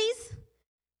families,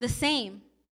 the same.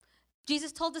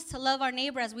 Jesus told us to love our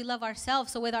neighbor as we love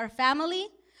ourselves. So with our family,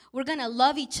 we're going to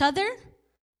love each other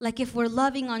like if we're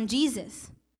loving on Jesus.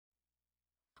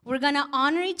 We're going to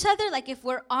honor each other like if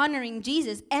we're honoring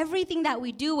Jesus. Everything that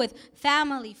we do with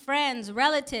family, friends,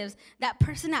 relatives, that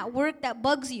person at work that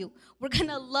bugs you, we're going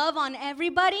to love on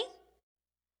everybody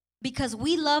because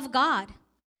we love God.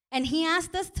 And he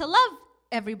asked us to love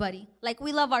everybody like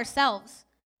we love ourselves.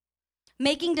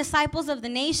 Making disciples of the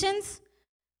nations,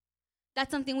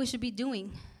 that's something we should be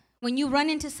doing. When you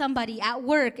run into somebody at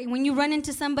work and when you run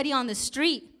into somebody on the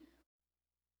street,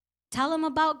 tell them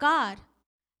about God.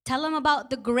 Tell them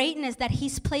about the greatness that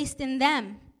he's placed in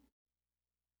them.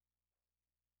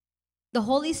 The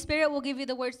Holy Spirit will give you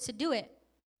the words to do it,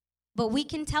 but we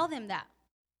can tell them that.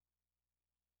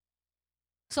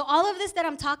 So all of this that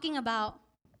I'm talking about,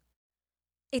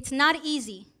 it's not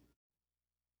easy.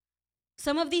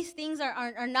 Some of these things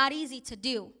are not easy to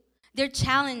do. They're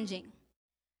challenging.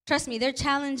 Trust me, they're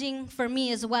challenging for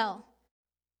me as well.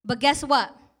 But guess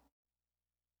what?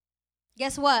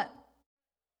 Guess what?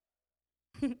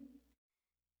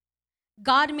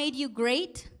 God made you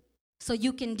great so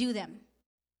you can do them.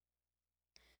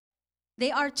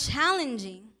 They are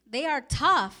challenging. They are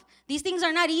tough. These things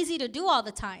are not easy to do all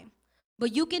the time.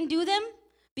 But you can do them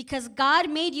because God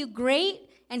made you great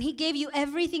and he gave you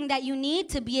everything that you need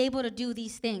to be able to do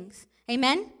these things.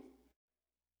 Amen?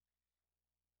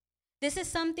 This is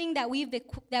something that we've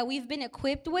been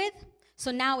equipped with,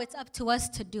 so now it's up to us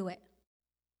to do it.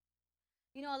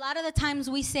 A lot of the times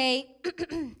we say,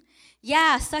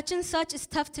 yeah, such and such is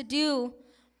tough to do,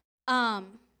 and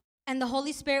the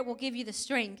Holy Spirit will give you the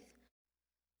strength.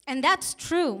 And that's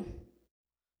true.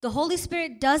 The Holy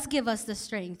Spirit does give us the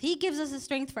strength. He gives us the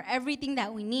strength for everything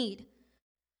that we need.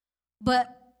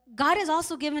 But God has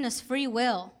also given us free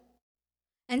will.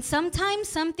 And sometimes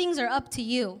some things are up to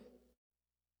you.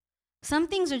 Some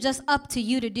things are just up to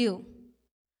you to do.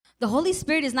 The Holy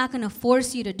Spirit is not going to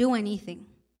force you to do anything.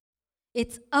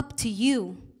 It's up to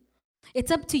you.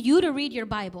 It's up to you to read your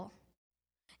Bible.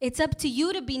 It's up to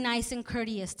you to be nice and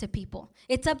courteous to people.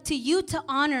 It's up to you to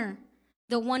honor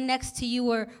the one next to you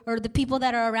or the people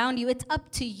that are around you. It's up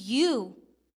to you.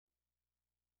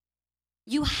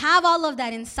 You have all of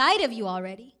that inside of you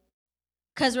already.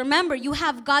 Because remember, you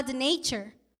have God's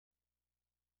nature.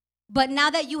 But now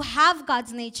that you have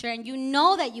God's nature and you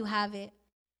know that you have it,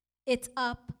 it's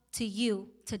up to you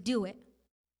to do it.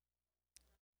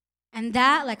 And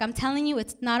that, like I'm telling you,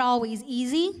 it's not always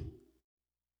easy.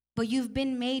 but you've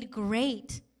been made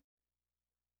great.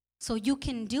 So you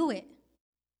can do it.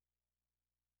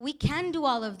 We can do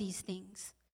all of these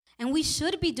things. And we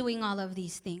should be doing all of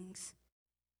these things.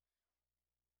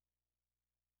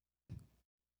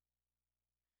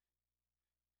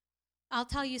 I'll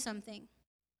tell you something.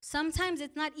 Sometimes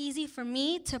it's not easy for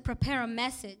me to prepare a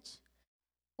message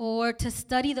or to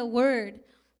study the word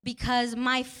because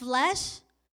my flesh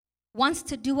wants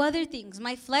to do other things.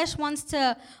 My flesh wants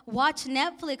to watch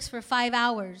Netflix for 5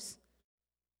 hours.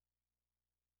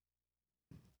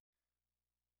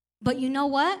 But you know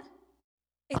what?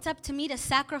 It's up to me to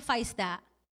sacrifice that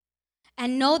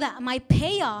and know that my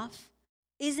payoff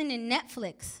isn't in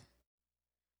Netflix,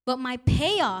 but my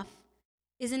payoff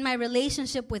is in my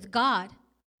relationship with God.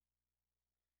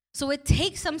 So it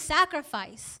takes some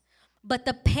sacrifice, but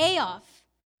the payoff,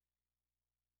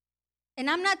 and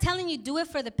I'm not telling you do it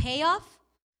for the payoff.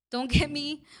 Don't get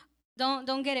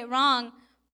it wrong.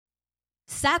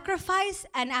 Sacrifice,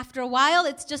 and after a while,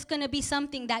 it's just going to be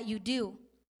something that you do.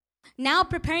 Now,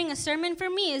 preparing a sermon for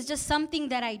me is just something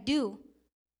that I do.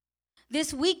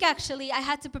 This week, actually, I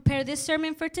had to prepare this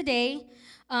sermon for today.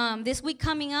 This week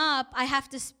coming up,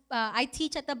 I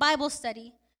teach at the Bible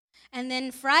study. And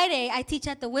then Friday, I teach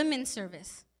at the women's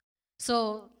service.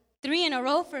 So 3 in a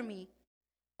row for me.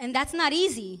 And that's not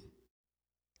easy.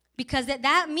 Because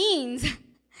that means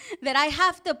that I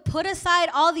have to put aside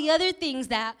all the other things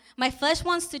that my flesh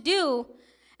wants to do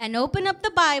and open up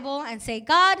the Bible and say,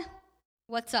 God,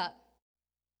 what's up?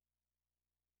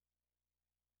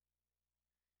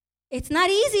 It's not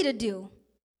easy to do,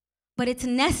 but it's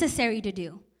necessary to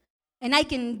do. And I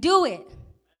can do it.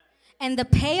 And the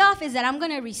payoff is that I'm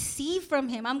going to receive from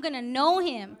him. I'm going to know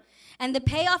him. And the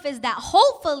payoff is that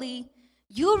hopefully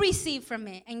you receive from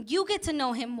it and you get to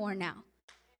know him more now.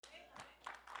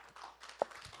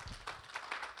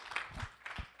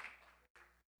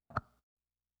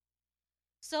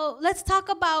 So let's talk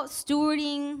about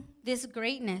stewarding this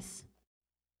greatness.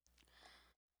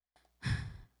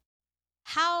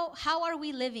 How are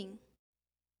we living?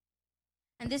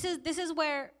 And this is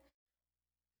where,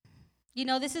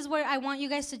 this is where I want you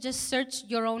guys to just search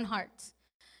your own hearts.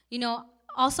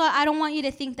 Also, I don't want you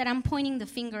to think that I'm pointing the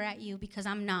finger at you, because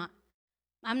I'm not.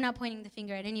 I'm not pointing the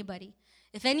finger at anybody.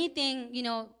 If anything,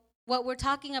 what we're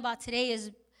talking about today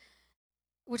is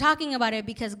we're talking about it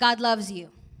because God loves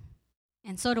you.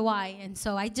 And so do I. And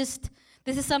so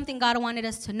this is something God wanted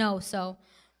us to know. So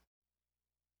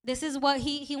this is what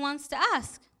he wants to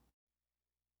ask.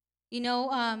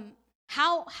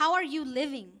 How are you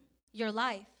living your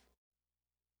life?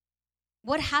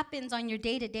 What happens on your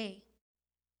day-to-day?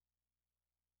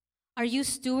 Are you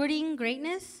stewarding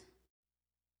greatness?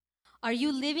 Are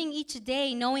you living each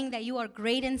day knowing that you are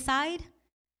great inside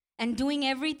and doing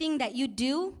everything that you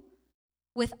do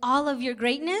with all of your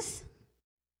greatness?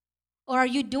 Or are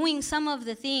you doing some of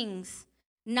the things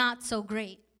not so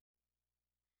great?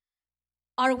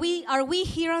 Are we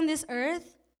here on this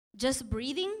earth just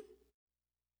breathing?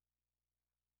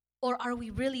 Or are we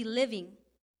really living?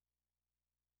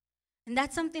 And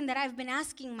that's something that I've been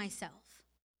asking myself.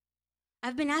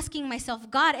 I've been asking myself,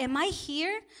 God, am I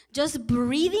here just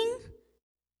breathing?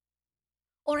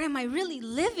 Or am I really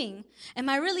living? Am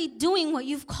I really doing what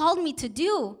you've called me to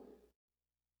do?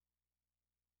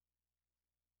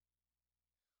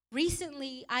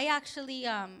 Recently, I actually,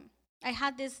 I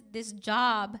had this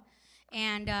job,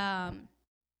 and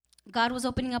God was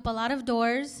opening up a lot of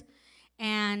doors,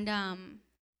 and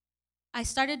I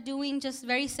started doing just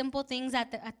very simple things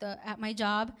at my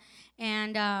job,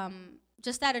 and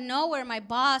just out of nowhere, my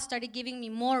boss started giving me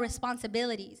more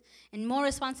responsibilities, and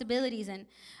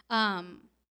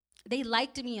they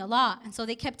liked me a lot, and so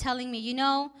they kept telling me,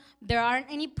 there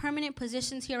aren't any permanent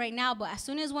positions here right now, but as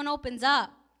soon as one opens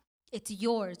up, it's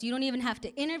yours. You don't even have to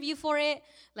interview for it.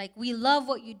 Like, we love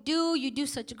what you do. You do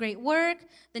such great work.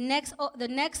 The next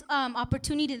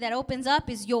opportunity that opens up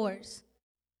is yours.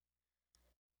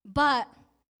 But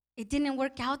it didn't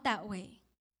work out that way.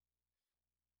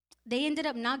 They ended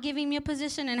up not giving me a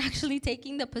position and actually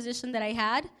taking the position that I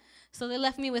had. So they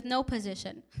left me with no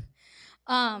position.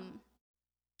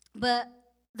 But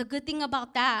the good thing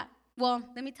about that, well,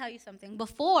 let me tell you something.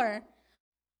 Before,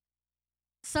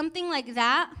 something like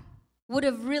that would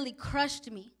have really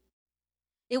crushed me.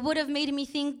 It would have made me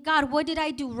think, God, what did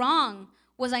I do wrong?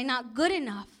 Was I not good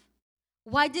enough?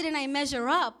 Why didn't I measure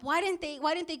up? Why didn't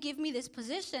they give me this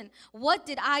position? What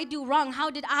did I do wrong? How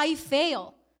did I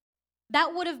fail?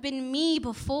 That would have been me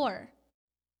before.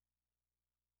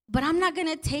 But I'm not going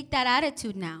to take that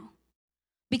attitude now,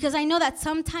 because I know that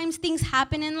sometimes things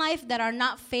happen in life that are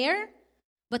not fair,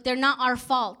 but they're not our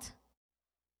fault.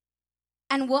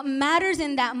 And what matters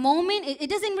in that moment, it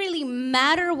doesn't really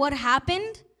matter what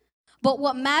happened, but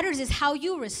what matters is how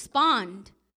you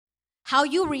respond, how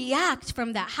you react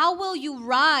from that. How will you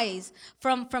rise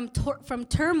from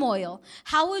turmoil?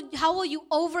 How will you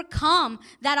overcome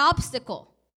that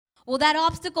obstacle? Will that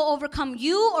obstacle overcome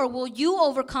you, or will you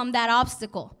overcome that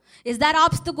obstacle? Is that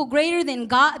obstacle greater than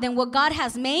God, than what God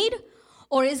has made?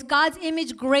 Or is God's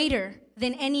image greater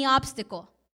than any obstacle?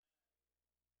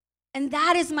 And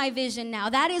that is my vision now.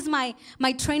 That is my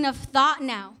train of thought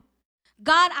now.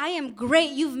 God, I am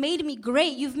great. You've made me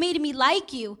great. You've made me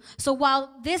like you. So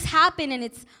while this happened and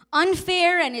it's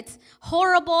unfair and it's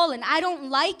horrible and I don't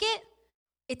like it,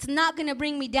 it's not going to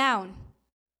bring me down,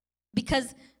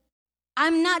 because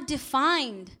I'm not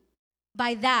defined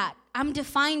by that. I'm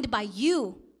defined by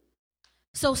you.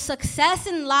 So success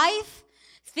in life,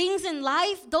 things in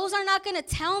life, those are not going to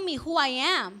tell me who I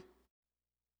am.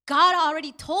 God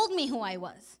already told me who I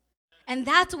was. And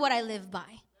that's what I live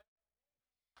by.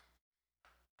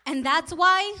 And that's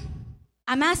why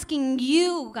I'm asking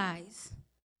you guys,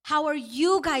 how are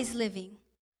you guys living?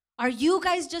 Are you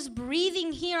guys just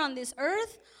breathing here on this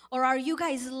earth, or are you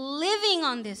guys living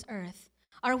on this earth?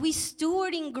 Are we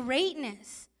stewarding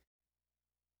greatness?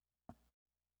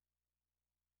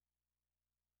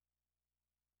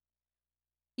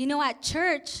 You know, at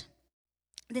church,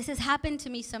 this has happened to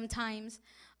me sometimes,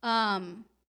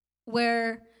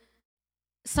 where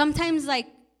sometimes like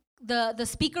the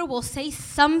speaker will say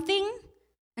something,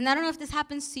 and I don't know if this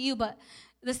happens to you, but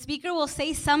the speaker will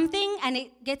say something and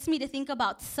it gets me to think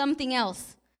about something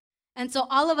else. And so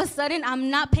all of a sudden,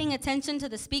 I'm not paying attention to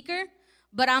the speaker,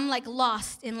 but I'm like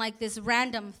lost in like this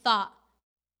random thought.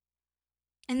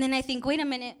 And then I think, wait a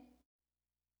minute,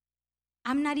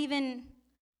 I'm not even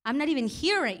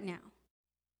here right now.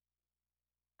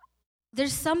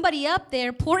 There's somebody up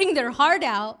there pouring their heart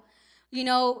out, you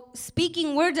know,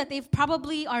 speaking words that they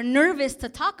probably are nervous to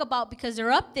talk about because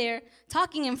they're up there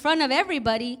talking in front of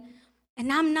everybody,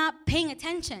 and I'm not paying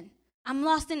attention. I'm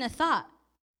lost in a thought.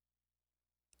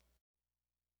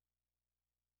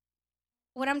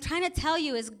 What I'm trying to tell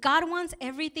you is God wants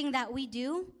everything that we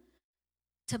do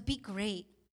to be great,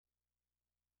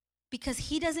 because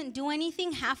he doesn't do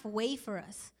anything halfway for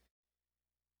us.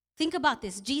 Think about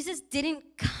this. Jesus didn't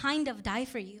kind of die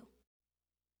for you,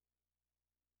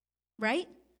 right?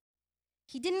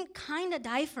 He didn't kind of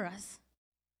die for us.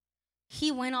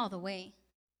 He went all the way.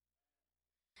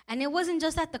 And it wasn't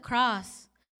just at the cross,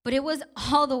 but it was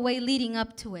all the way leading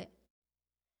up to it.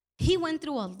 He went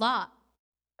through a lot.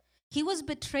 He was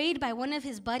betrayed by one of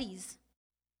his buddies.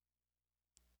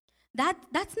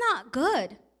 That's not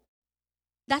good.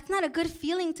 That's not a good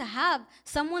feeling to have.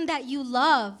 Someone that you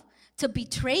love to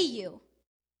betray you.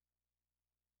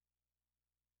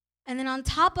 And then on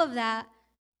top of that,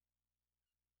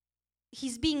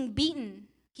 he's being beaten.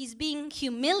 He's being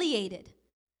humiliated.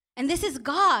 And this is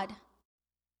God.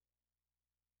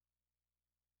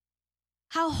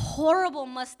 How horrible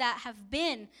must that have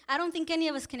been? I don't think any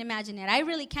of us can imagine it. I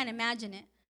really can't imagine it.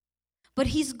 But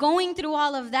he's going through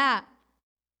all of that.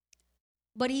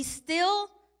 But he still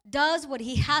does what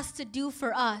he has to do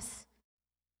for us.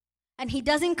 And he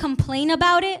doesn't complain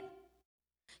about it.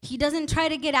 He doesn't try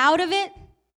to get out of it.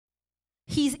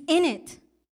 He's in it.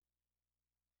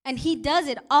 And he does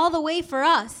it all the way for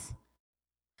us.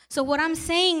 So what I'm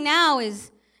saying now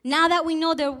is, now that we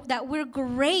know that we're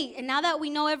great, and now that we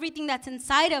know everything that's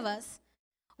inside of us,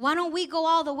 why don't we go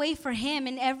all the way for him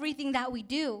in everything that we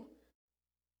do?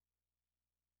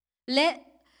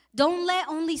 Don't let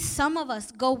only some of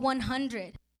us go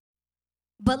 100,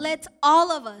 but let's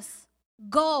all of us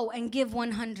go and give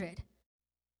 100.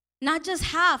 Not just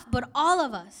half, but all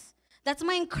of us. That's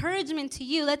my encouragement to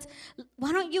you.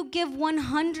 Why don't you give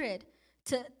 100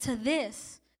 to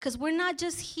this? Because we're not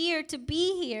just here to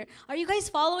be here. Are you guys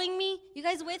following me? You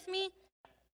guys with me?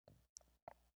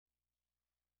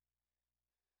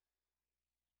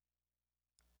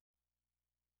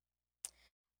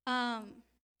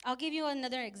 I'll give you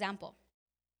another example.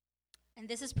 And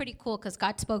this is pretty cool because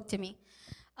God spoke to me.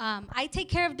 I take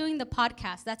care of doing the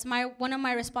podcast. That's one of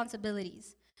my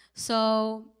responsibilities.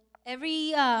 So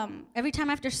every time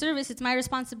after service, it's my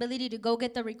responsibility to go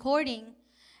get the recording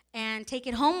and take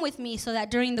it home with me so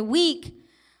that during the week,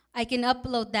 I can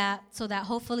upload that so that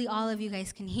hopefully all of you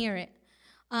guys can hear it.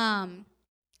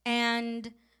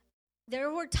 And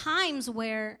there were times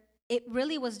where it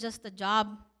really was just a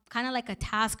job, kind of like a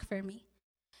task for me.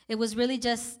 It was really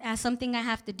just as something I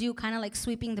have to do, kind of like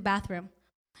sweeping the bathroom.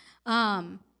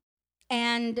 And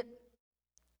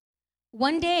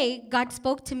one day, God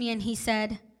spoke to me and he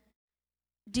said,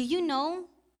 "Do you know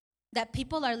that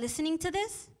people are listening to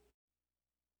this?"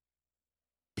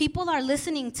 people are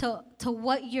listening to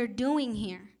what you're doing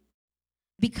here.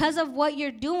 Because of what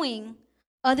you're doing,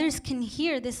 others can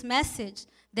hear this message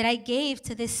that I gave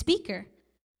to this speaker.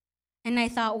 And I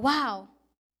thought, wow,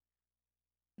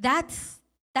 that's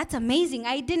amazing.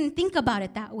 I didn't think about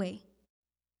it that way.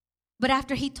 But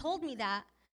after he told me that,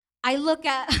 I look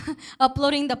at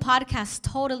uploading the podcast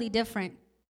totally different.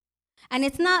 And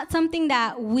it's not something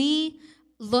that we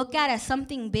look at as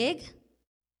something big.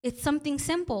 It's something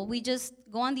simple. We just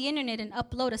go on the internet and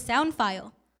upload a sound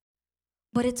file.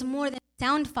 But it's more than a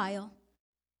sound file.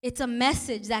 It's a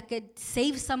message that could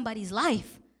save somebody's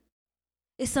life.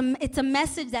 It's a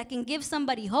message that can give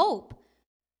somebody hope.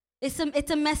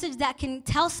 It's a message that can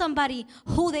tell somebody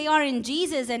who they are in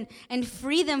Jesus and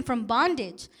free them from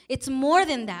bondage. It's more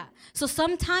than that. So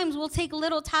sometimes we'll take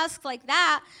little tasks like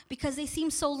that because they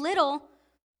seem so little,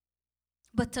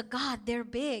 but to God, they're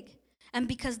big. And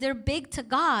because they're big to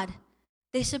God,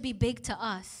 they should be big to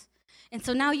us. And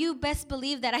so now you best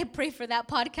believe that I pray for that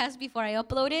podcast before I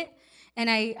upload it. And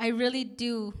I really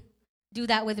do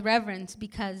that with reverence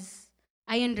because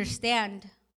I understand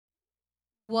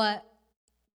what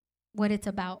it's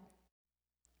about.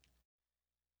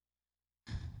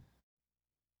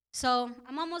 So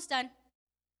I'm almost done.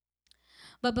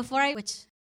 But before which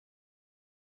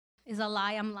is a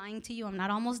lie, I'm lying to you, I'm not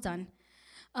almost done.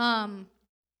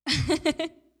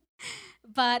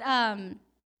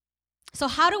 So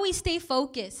how do we stay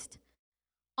focused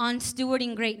on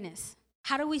stewarding greatness?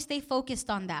 How do we stay focused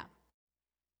on that?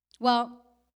 Well,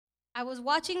 I was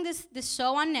watching this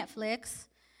show on Netflix.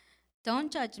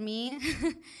 Don't judge me.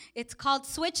 It's called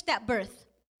Switched at Birth.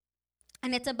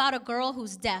 And it's about a girl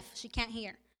who's deaf. She can't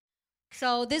hear.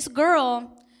 So this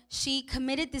girl, she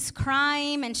committed this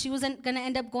crime and she wasn't going to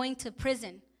end up going to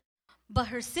prison. But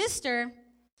her sister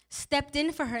stepped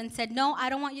in for her and said, no, I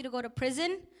don't want you to go to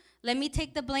prison. Let me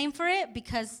take the blame for it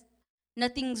because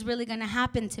nothing's really going to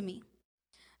happen to me.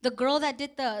 The girl that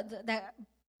did that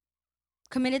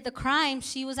committed the crime,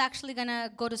 she was actually going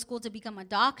to go to school to become a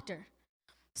doctor.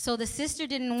 So the sister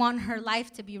didn't want her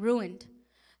life to be ruined.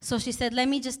 So she said, let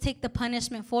me just take the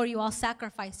punishment for you. I'll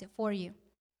sacrifice it for you.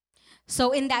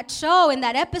 So in that show, in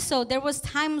that episode, there was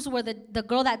times where the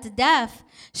girl that's deaf,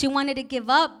 she wanted to give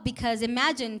up because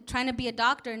imagine trying to be a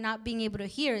doctor and not being able to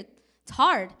hear. It's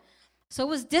hard. So it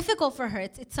was difficult for her.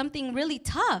 It's something really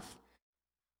tough.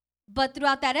 But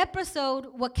throughout that episode,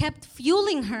 what kept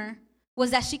fueling her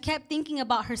was that she kept thinking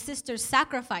about her sister's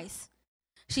sacrifice.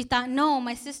 She thought, no,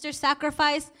 my sister's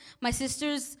sacrifice,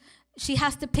 she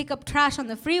has to pick up trash on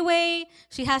the freeway.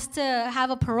 She has to have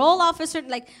a parole officer.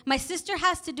 Like, my sister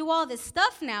has to do all this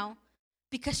stuff now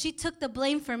because she took the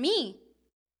blame for me.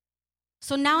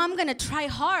 So now I'm going to try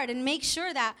hard and make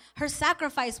sure that her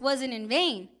sacrifice wasn't in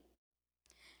vain.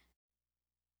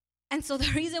 And so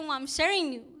the reason why I'm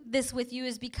sharing this with you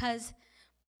is because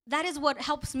that is what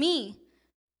helps me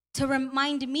to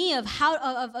remind me of how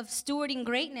of stewarding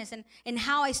greatness and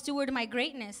how I steward my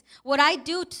greatness. What I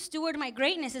do to steward my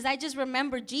greatness is I just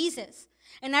remember Jesus,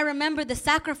 and I remember the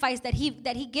sacrifice that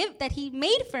he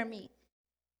made for me.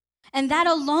 And that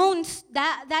alone,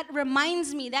 that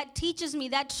reminds me, that teaches me,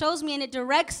 that shows me, and it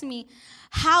directs me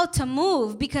how to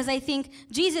move, because I think,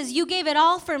 Jesus, you gave it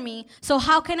all for me, so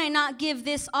how can I not give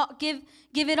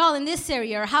it all in this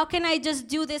area? Or how can I just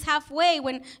do this halfway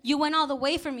when you went all the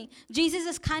way for me? Jesus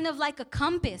is kind of like a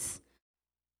compass.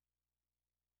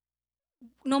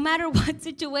 No matter what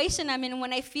situation I'm in,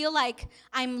 when I feel like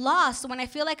I'm lost, when I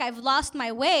feel like I've lost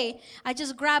my way, I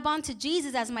just grab onto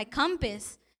Jesus as my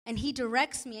compass, and he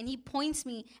directs me, and he points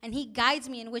me, and he guides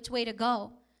me in which way to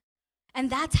go. And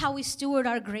that's how we steward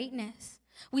our greatness.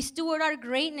 We steward our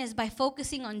greatness by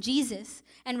focusing on Jesus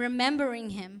and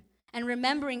remembering him and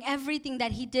remembering everything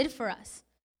that he did for us.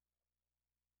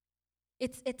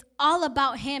 It's all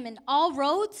about him, and all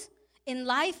roads in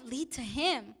life lead to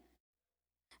him.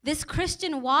 This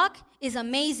Christian walk is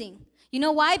amazing. You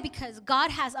know why? Because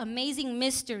God has amazing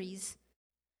mysteries.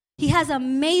 He has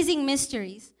amazing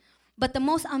mysteries. But the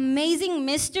most amazing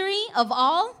mystery of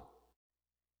all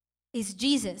is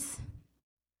Jesus.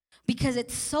 Because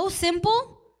it's so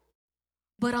simple,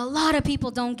 but a lot of people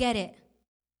don't get it.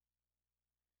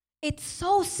 It's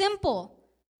so simple.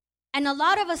 And a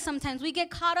lot of us sometimes, we get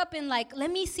caught up in like,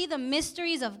 let me see the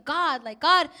mysteries of God. Like,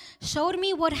 God showed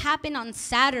me what happened on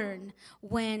Saturn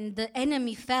when the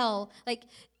enemy fell. Like,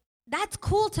 that's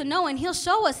cool to know, and he'll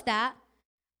show us that.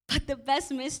 But the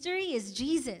best mystery is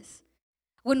Jesus.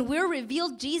 When we're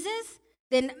revealed Jesus,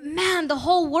 then, man, the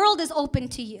whole world is open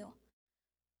to you.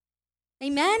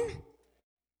 Amen?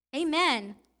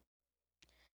 Amen.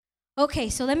 Okay,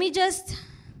 so let me just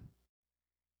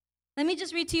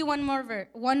read to you one more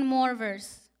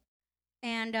verse.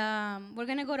 And we're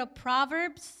going to go to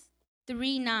Proverbs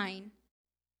 3:9.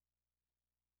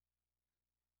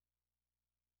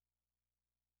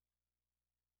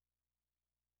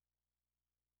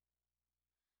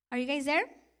 Are you guys there?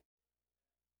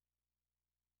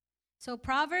 So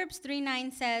Proverbs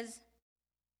 3:9 says,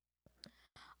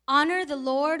 honor the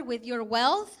Lord with your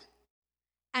wealth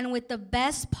and with the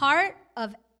best part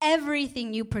of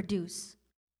everything you produce.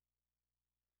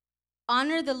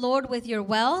 Honor the Lord with your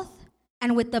wealth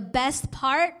and with the best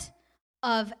part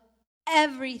of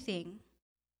everything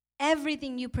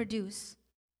you produce.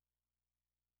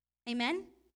 Amen?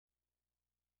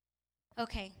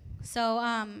 Okay,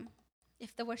 so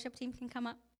if the worship team can come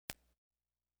up.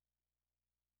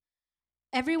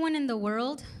 Everyone in the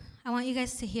world, I want you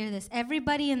guys to hear this.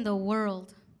 Everybody in the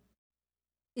world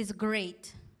is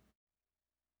great.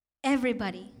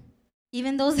 Everybody,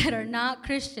 even those that are not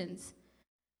Christians.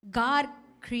 God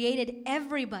created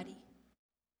everybody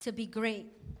to be great.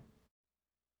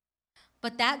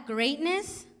 But that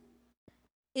greatness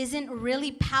isn't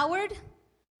really powered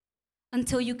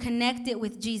until you connect it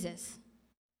with Jesus.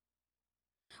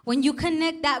 When you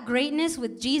connect that greatness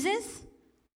with Jesus,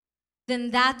 then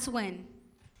that's when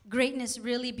greatness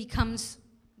really becomes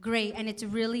great and it's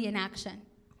really in action.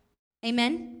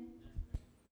 Amen?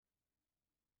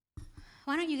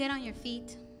 Why don't you get on your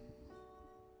feet?